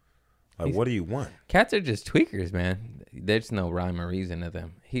out like what do you want? Cats are just tweakers, man. There's no rhyme or reason to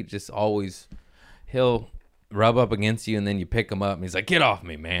them. He just always, he'll rub up against you and then you pick him up and he's like, get off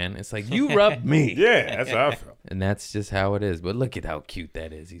me, man. It's like, you rubbed me. Yeah, that's how I feel. And that's just how it is. But look at how cute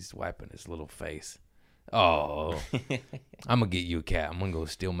that is. He's wiping his little face. Oh, I'm going to get you a cat. I'm going to go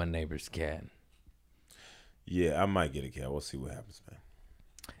steal my neighbor's cat. Yeah, I might get a cat. We'll see what happens, man.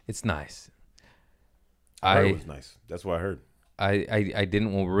 It's nice. I heard it was nice. That's what I heard. I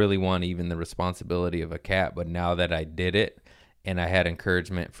didn't really want even the responsibility of a cat, but now that I did it and I had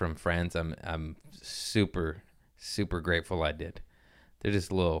encouragement from friends, I'm super, super grateful I did. They're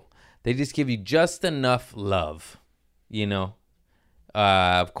just they just give you just enough love, you know?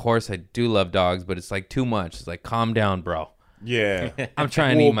 Of course I do love dogs, but it's like too much. It's like, calm down, bro. Yeah. I'm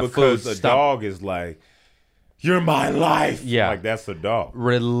trying to eat my food. because a Stop. dog is like You're my life. Yeah. Like that's a dog.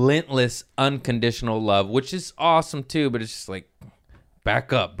 Relentless, unconditional love, which is awesome too, but it's just like,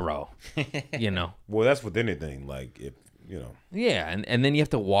 back up, bro. You know? Well, that's with anything. Like if Yeah, and then you have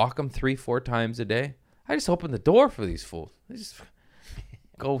to walk them 3-4 times a day. I just open the door for these fools. They just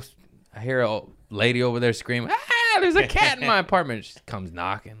go. I hear a lady over there screaming, "Ah, there's a cat in my apartment." She comes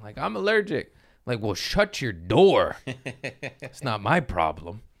knocking, like, "I'm allergic." I'm like, well, shut your door. It's not my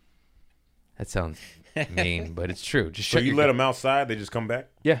problem. That sounds mean, but it's true. Just So shut you your let them outside, they just come back?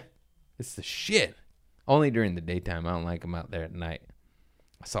 Yeah, it's the shit. Only during the daytime. I don't like them out there at night.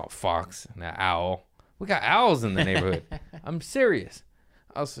 I saw a fox and an owl. We got owls in the neighborhood. I'm serious.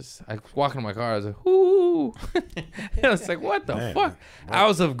 I was walking in my car. I was like, "Whoo!" And I was like, "What the Man. fuck?"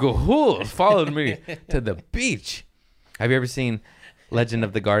 Owls of Ga'Hoole followed me to the beach. Have you ever seen Legend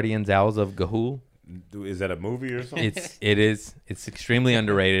of the Guardians: Owls of Ga'Hoole? Is that a movie or something? It's extremely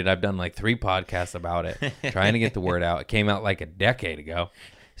underrated. I've done like 3 podcasts about it, trying to get the word out. It came out like a decade ago.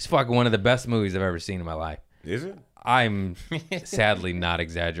 It's fucking one of the best movies I've ever seen in my life. Is it? I'm sadly not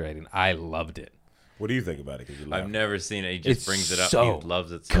exexaggerating. I loved it. What do you think about it? 'Cause you laugh. I've never seen it. He just It's brings it up. so He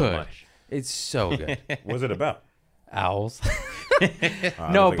loves it so good. much. It's so good. What's it about? Owls. I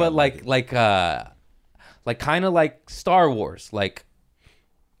don't No, think but I'd it. like kind of like Star Wars, like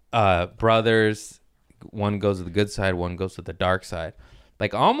brothers. One goes to the good side, one goes to the dark side.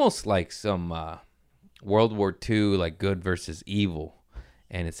 Like almost like some World War II, like good versus evil.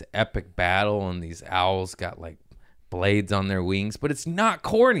 And it's an epic battle, and these owls got like blades on their wings, but it's not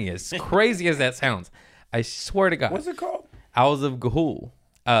corny, as crazy as that sounds. I swear to God. What's it called? Owls of Ga'Hoole.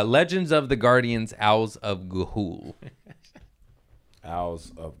 Legends of the Guardians, Owls of Ga'Hoole.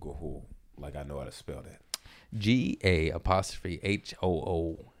 Owls of Ga'Hoole. Like I know how to spell that.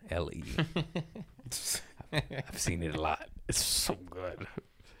 GA'Hoole. I've seen it a lot. It's so good.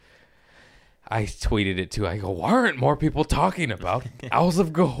 I tweeted it too. I go, why aren't more people talking about Owls of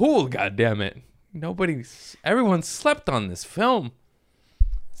Ga'Hoole? God damn it! Everyone slept on this film.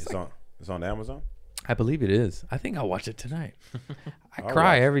 It's on Amazon. I believe it is. I think I'll watch it tonight. I All cry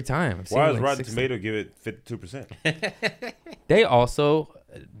right. every time. I've seen Why it does like Rotten 60. Tomato give it 52%? They also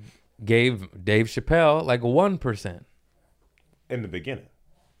gave Dave Chappelle like 1%. In the beginning.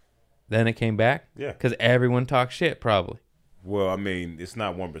 Then it came back. Yeah. Because everyone talked shit, probably. Well, I mean, it's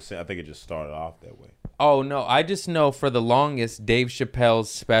not 1%. I think it just started off that way. Oh, no. I just know for the longest, Dave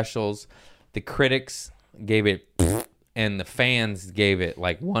Chappelle's specials, the critics gave it and the fans gave it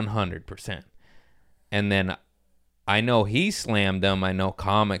like 100%. And then I know he slammed them. I know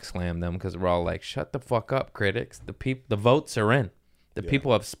comics slammed them because we're all like, shut the fuck up, critics. The votes are in. The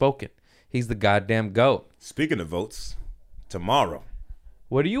people have spoken. He's the goddamn GOAT. Speaking of votes, tomorrow.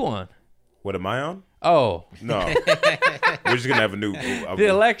 What are you on? What am I on? Oh, No. We're just going to have a new... the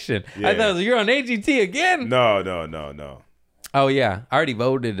election. I Yeah. thought you're on AGT again. No. Oh, yeah. I already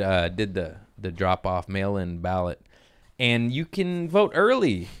voted, did the drop-off mail-in ballot. And you can vote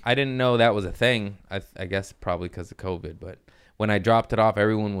early. I didn't know that was a thing. I guess probably because of COVID. But when I dropped it off,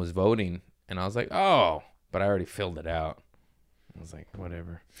 everyone was voting. And I was like, oh. But I already filled it out. I was like,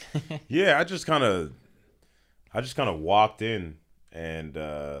 whatever. Yeah, I just kind of walked in and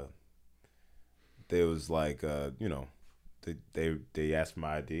there was like they asked for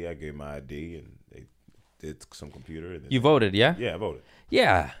my ID. I gave my ID and they did some computer. And You voted, yeah? Yeah, I voted.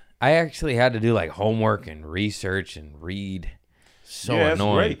 Yeah. I actually had to do like homework and research and read. So yeah, it's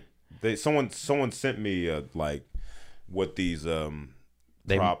annoying. great. Someone sent me like what these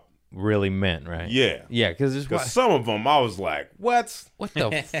They prop. really meant, right? Yeah. Yeah, because Because some of them I was like, what? what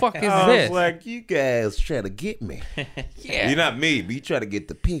the fuck is I this? was like, you guys try to get me. yeah. You're not me, but you try to get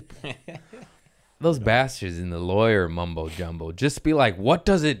the people. Those bastards in the lawyer mumbo jumbo. Just be like, what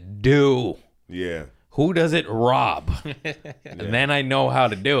does it do? Yeah. Who does it rob? And then I know how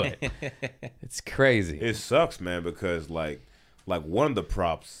to do it. It's crazy. It sucks, man, because like one of the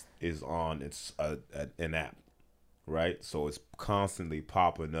props is on an app, right? So it's constantly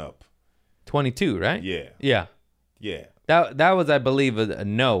popping up. 22, right? Yeah. Yeah. Yeah. That was, I believe, a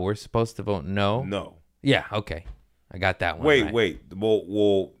no. We're supposed to vote no. No. Yeah. Okay. I got that one. Wait, right. wait.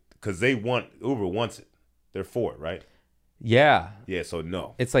 Well, because Uber wants it. They're for it, right? Yeah. Yeah. So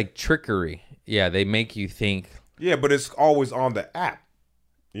no. It's like trickery. Yeah. They make you think. Yeah, but it's always on the app,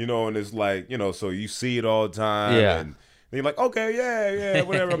 and it's like so you see it all the time. Yeah. And you're like, okay, yeah,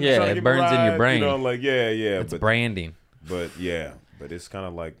 whatever. I'm Yeah, just trying to it get burns my in your ride, brain. like yeah. It's branding. But it's kind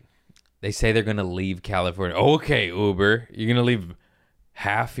of like. They say they're gonna leave California. Okay, Uber, you're gonna leave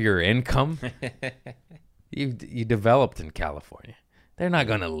half your income. you developed in California. They're not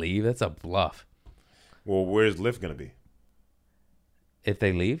gonna leave. That's a bluff. Well, where's Lyft gonna be? If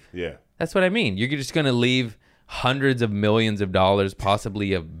they leave, Yeah. that's what I mean. You're just gonna leave hundreds of millions of dollars,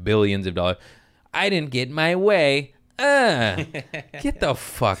 possibly of billions of dollars. I didn't get my way. Get the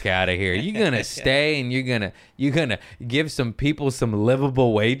fuck out of here. You're gonna stay and you're gonna give some people some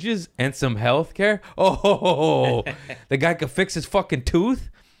livable wages and some health care? Oh, the guy could fix his fucking tooth?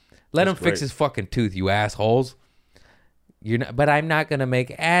 Let him fix great. his fucking tooth, you assholes. You're not, but I'm not gonna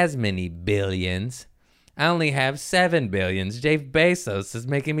make as many billions. I only have 7 billions. Jeff Bezos is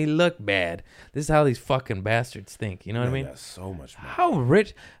making me look bad. This is how these fucking bastards think. You know what I mean? That's so much money. How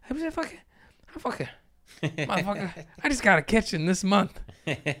rich? How fucking motherfucker, I just got a kitchen this month.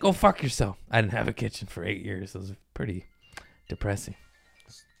 Go fuck yourself. I didn't have a kitchen for 8 years. It was pretty depressing.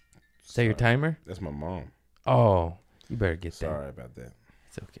 Is that your timer? That's my mom. Oh, you better get that. Sorry about that.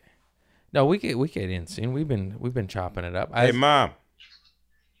 It's okay. No, we get in soon. We've been chopping it up. Hey, Mom.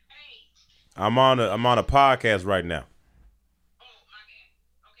 I'm on a podcast right now. Oh, my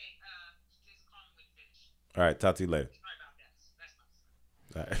bad. Okay, just call me when you finish. All right, talk to you later.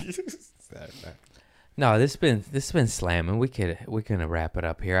 Sorry about that. That's not. All right. No, this been slamming. We're gonna wrap it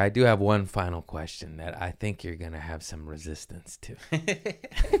up here. I do have one final question that I think you're gonna have some resistance to.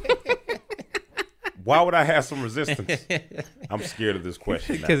 Why would I have some resistance? I'm scared of this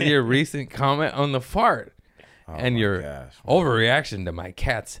question. now. Because your recent comment on the fart and my your gosh, overreaction to my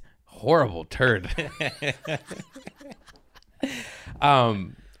cat's horrible turd.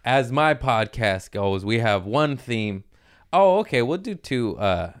 As my podcast goes, we have one theme. Oh, okay. We'll do two.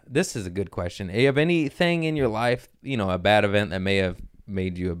 This is a good question. Do you have anything in your life, a bad event that may have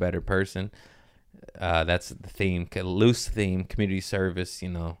made you a better person? That's the theme, loose theme, community service,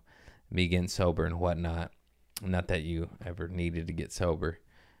 me getting sober and whatnot. Not that you ever needed to get sober.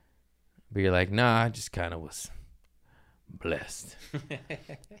 But you're like, nah, I just kind of was blessed.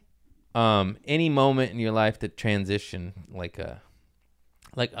 Any moment in your life that transition,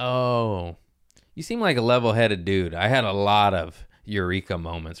 oh, you seem like a level-headed dude. I had a lot of eureka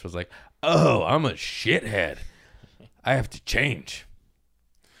moments. Was like, oh, I'm a shithead. I have to change.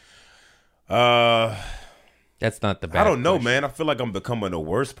 That's not the bad I don't know, question. man. I feel like I'm becoming a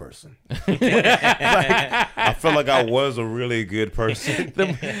worse person. I feel like I was a really good person.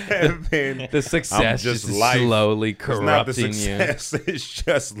 And then The success just slowly It's not the corrupting you. success. It's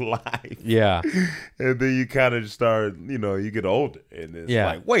just life. Yeah. And then you kind of start, you get older. And it's Yeah.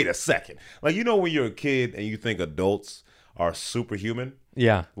 like, wait a second. Like, when you're a kid and you think adults are superhuman,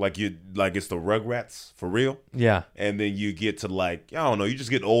 Yeah. like it's the Rugrats for real. Yeah. And then you get to I don't know, you just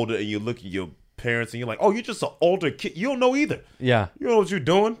get older and you look at your parents and you're like, oh, you're just an older kid. You don't know either. Yeah. You know what you're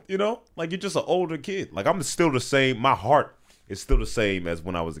doing, Like you're just an older kid. Like I'm still the same. My heart is still the same as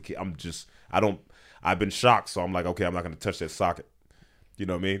when I was a kid. I've been shocked, so I'm like, okay, I'm not gonna touch that socket. You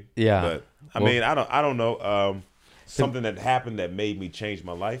know what I mean? Yeah. But I don't know. Something that happened that made me change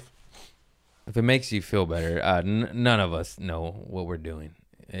my life. If it makes you feel better, none of us know what we're doing.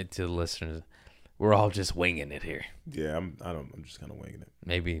 To the listeners, we're all just winging it here. Yeah, I'm just kind of winging it.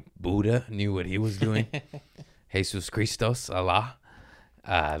 Maybe Buddha knew what he was doing. Jesus Christos, Allah.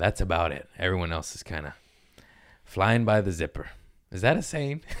 That's about it. Everyone else is kind of flying by the zipper. Is that a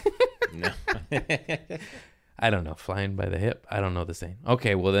saying? No. I don't know. Flying by the hip. I don't know the saying.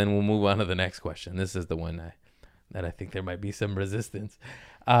 Okay, well then we'll move on to the next question. This is the one that I think there might be some resistance.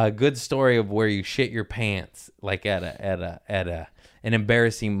 Good story of where you shit your pants, like at an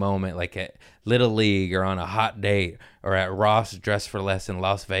embarrassing moment, like at Little League or on a hot date or at Ross Dress for Less in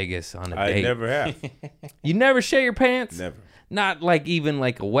Las Vegas on a I date. never have. You never shit your pants? Never. Not like even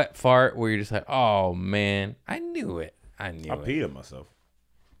like a wet fart where you're just like, oh man, I knew it. I I knew it. peed on myself.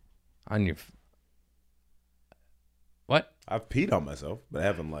 On your what? I've peed on myself, but I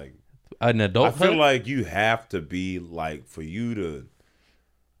haven't An adult? I feel like you have to be for you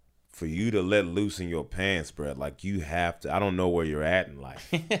to let loose in your pants, bro. Like you have to. I don't know where you're at in life.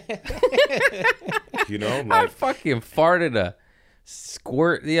 I fucking farted a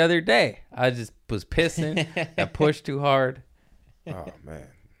squirt the other day. I just was pissing. I pushed too hard. Oh man.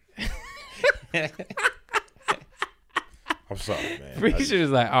 I'm sorry, man. Preacher's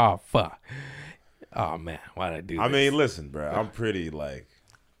like, oh fuck. Oh man, why'd I do I this? mean, listen, bro. I'm pretty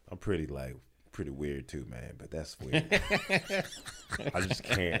weird too, man. But that's weird. I just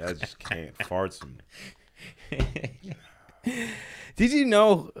can't fart some. Did you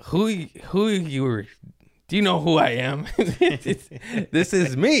know who you were? Do you know who I am? This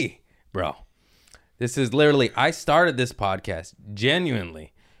is me, bro. This is literally, I started this podcast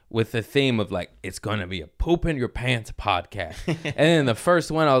genuinely with the theme of it's going to be a poop in your pants podcast. And then the first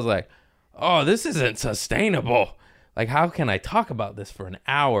one, I was like, oh, this isn't sustainable. Like, how can I talk about this for an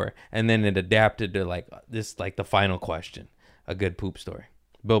hour? And then it adapted to the final question, a good poop story.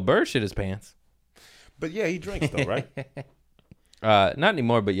 Bill Burr shit his pants. But yeah, he drinks though, right? Not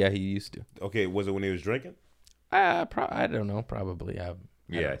anymore, but yeah, he used to. Okay, was it when he was drinking? I don't know. Probably.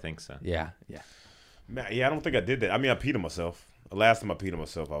 Yeah, I think so. Yeah. Man, yeah, I don't think I did that. I mean, I peed on myself. The last time I peed on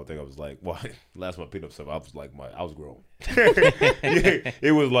myself, I would think I was like, well, last time I peed on myself, I was like, I was grown. Yeah,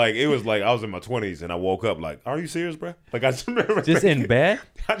 it was like I was in my 20s and I woke up like, are you serious, bro? Like I just remember Just in bed?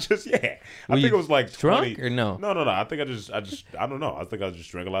 I Were think you it was like 20. drunk or no? No. I think I don't know. I think I just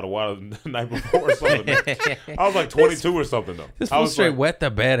drank a lot of water the night before or something. I was like 22 or something though. This I fool was straight like, wet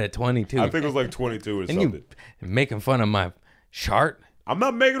the bed at 22. I think it was like 22 or and something. you making fun of my chart? I'm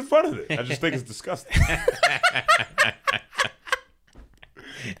not making fun of it. I just think it's disgusting.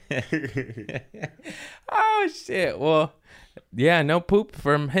 Oh shit. Well, yeah, no poop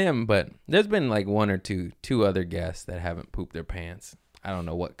from him, but there's been like one or two other guests that haven't pooped their pants. I don't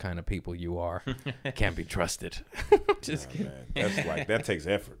know what kind of people you are. Can't be trusted. Just kidding. Man, that takes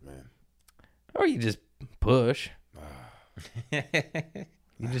effort, man. Or you just push. You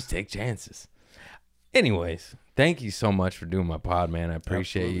just take chances. Anyways, thank you so much for doing my pod, man. I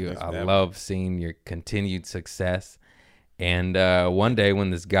appreciate Absolutely. you. Thanks for I having love seeing your continued success. And one day when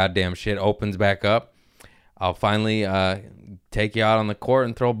this goddamn shit opens back up, I'll finally take you out on the court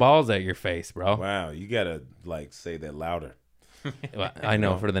and throw balls at your face, bro. Wow, you gotta like say that louder. Well, I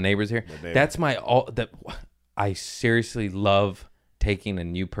know for the neighbors here. neighbors. That's my I seriously love taking a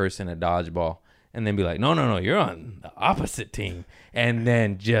new person a dodgeball and then be like, no, you're on the opposite team, and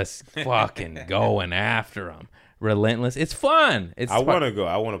then just fucking going after them, relentless. It's fun. It's I fun. want to go.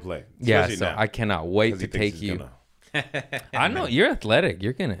 I want to play. Yeah, Especially so now, I cannot wait 'cause to he thinks take he's you. gonna- I know you're athletic.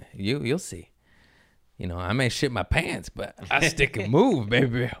 You're gonna you'll see. You know, I may shit my pants, but I stick and move,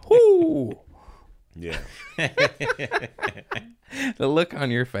 baby. Woo! Yeah. The look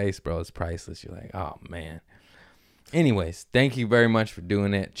on your face, bro, is priceless. You're like, oh man. Anyways, thank you very much for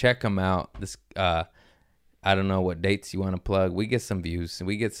doing it. Check them out. This I don't know what dates you want to plug. We get some views and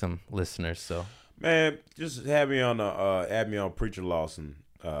we get some listeners. So Man, just have me on add me on Preacher Lawson.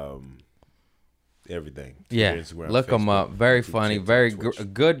 Everything. yeah, Instagram, look him Facebook, up. Very YouTube, funny. TikTok, Very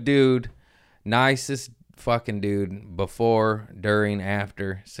Twitch. good dude. Nicest fucking dude. Before, during,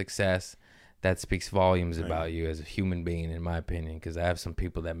 after success. That speaks volumes about you as a human being, in my opinion. Because I have some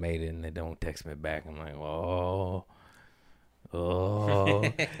people that made it and they don't text me back. I'm like, oh.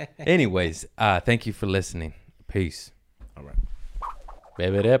 Anyways, thank you for listening. Peace. All right.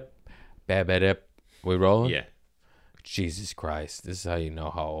 Babadip. We rolling? Yeah. Jesus Christ. This is how you know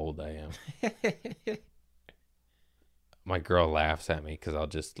how old I am. My girl laughs at me because I'll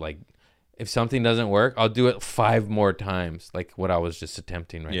just like, if something doesn't work, I'll do it 5 more times, like what I was just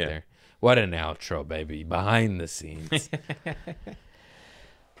attempting right Yeah. there. What an outro, baby. Behind the scenes.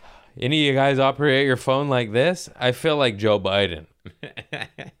 Any of you guys operate your phone like this? I feel like Joe Biden.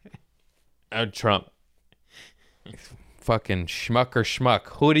 Or Trump. Fucking schmuck or schmuck.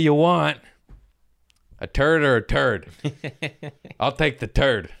 Who do you want? A turd or a turd? I'll take the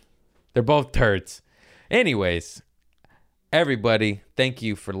turd. They're both turds. Anyways, everybody, thank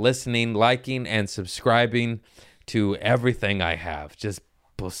you for listening, liking, and subscribing to everything I have. Just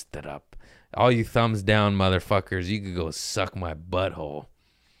boost it up. All you thumbs down motherfuckers, you could go suck my butthole.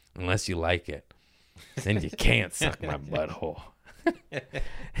 Unless you like it. Then you can't suck my butthole.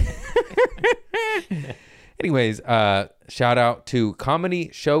 Anyways, shout out to Comedy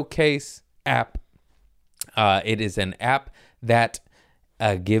Showcase app. It is an app that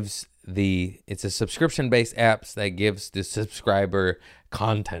gives it's a subscription-based app that gives the subscriber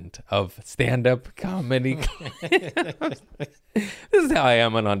content of stand-up comedy. This is how I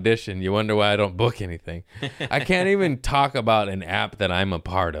am on audition. You wonder why I don't book anything. I can't even talk about an app that I'm a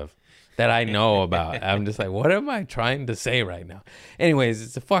part of, that I know about. I'm just like, what am I trying to say right now? Anyways,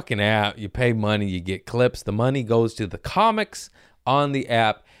 it's a fucking app. You pay money, you get clips. The money goes to the comics on the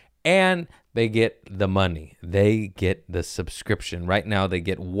app, and they get the money. They get the subscription. Right now, they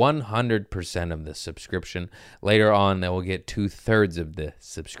get 100% of the subscription. Later on, they will get 2/3 of the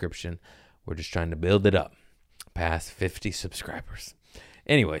subscription. We're just trying to build it up past 50 subscribers.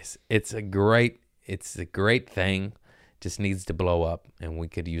 Anyways, it's a great thing. Just needs to blow up, and we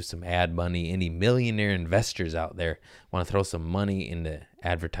could use some ad money. Any millionaire investors out there want to throw some money into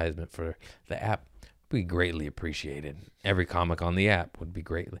advertisement for the app, be greatly appreciated. Every comic on the app would be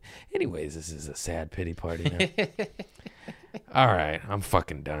greatly. Anyways, this is a sad pity party now. All right, I'm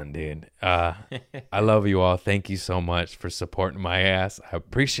fucking done, dude. I love you all. Thank you so much for supporting my ass. I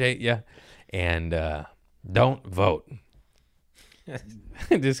appreciate you. And don't vote.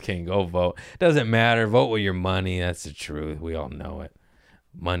 Just can't go vote. Doesn't matter. Vote with your money. That's the truth. We all know it.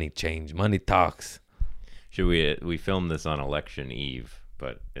 Money change. Money talks. Should we film this on election eve,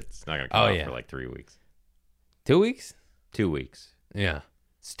 but it's not gonna come out for like 3 weeks. 2 weeks? 2 weeks. Yeah.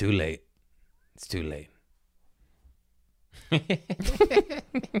 It's too late. It's too late.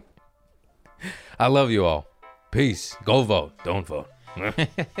 I love you all. Peace. Go vote. Don't vote.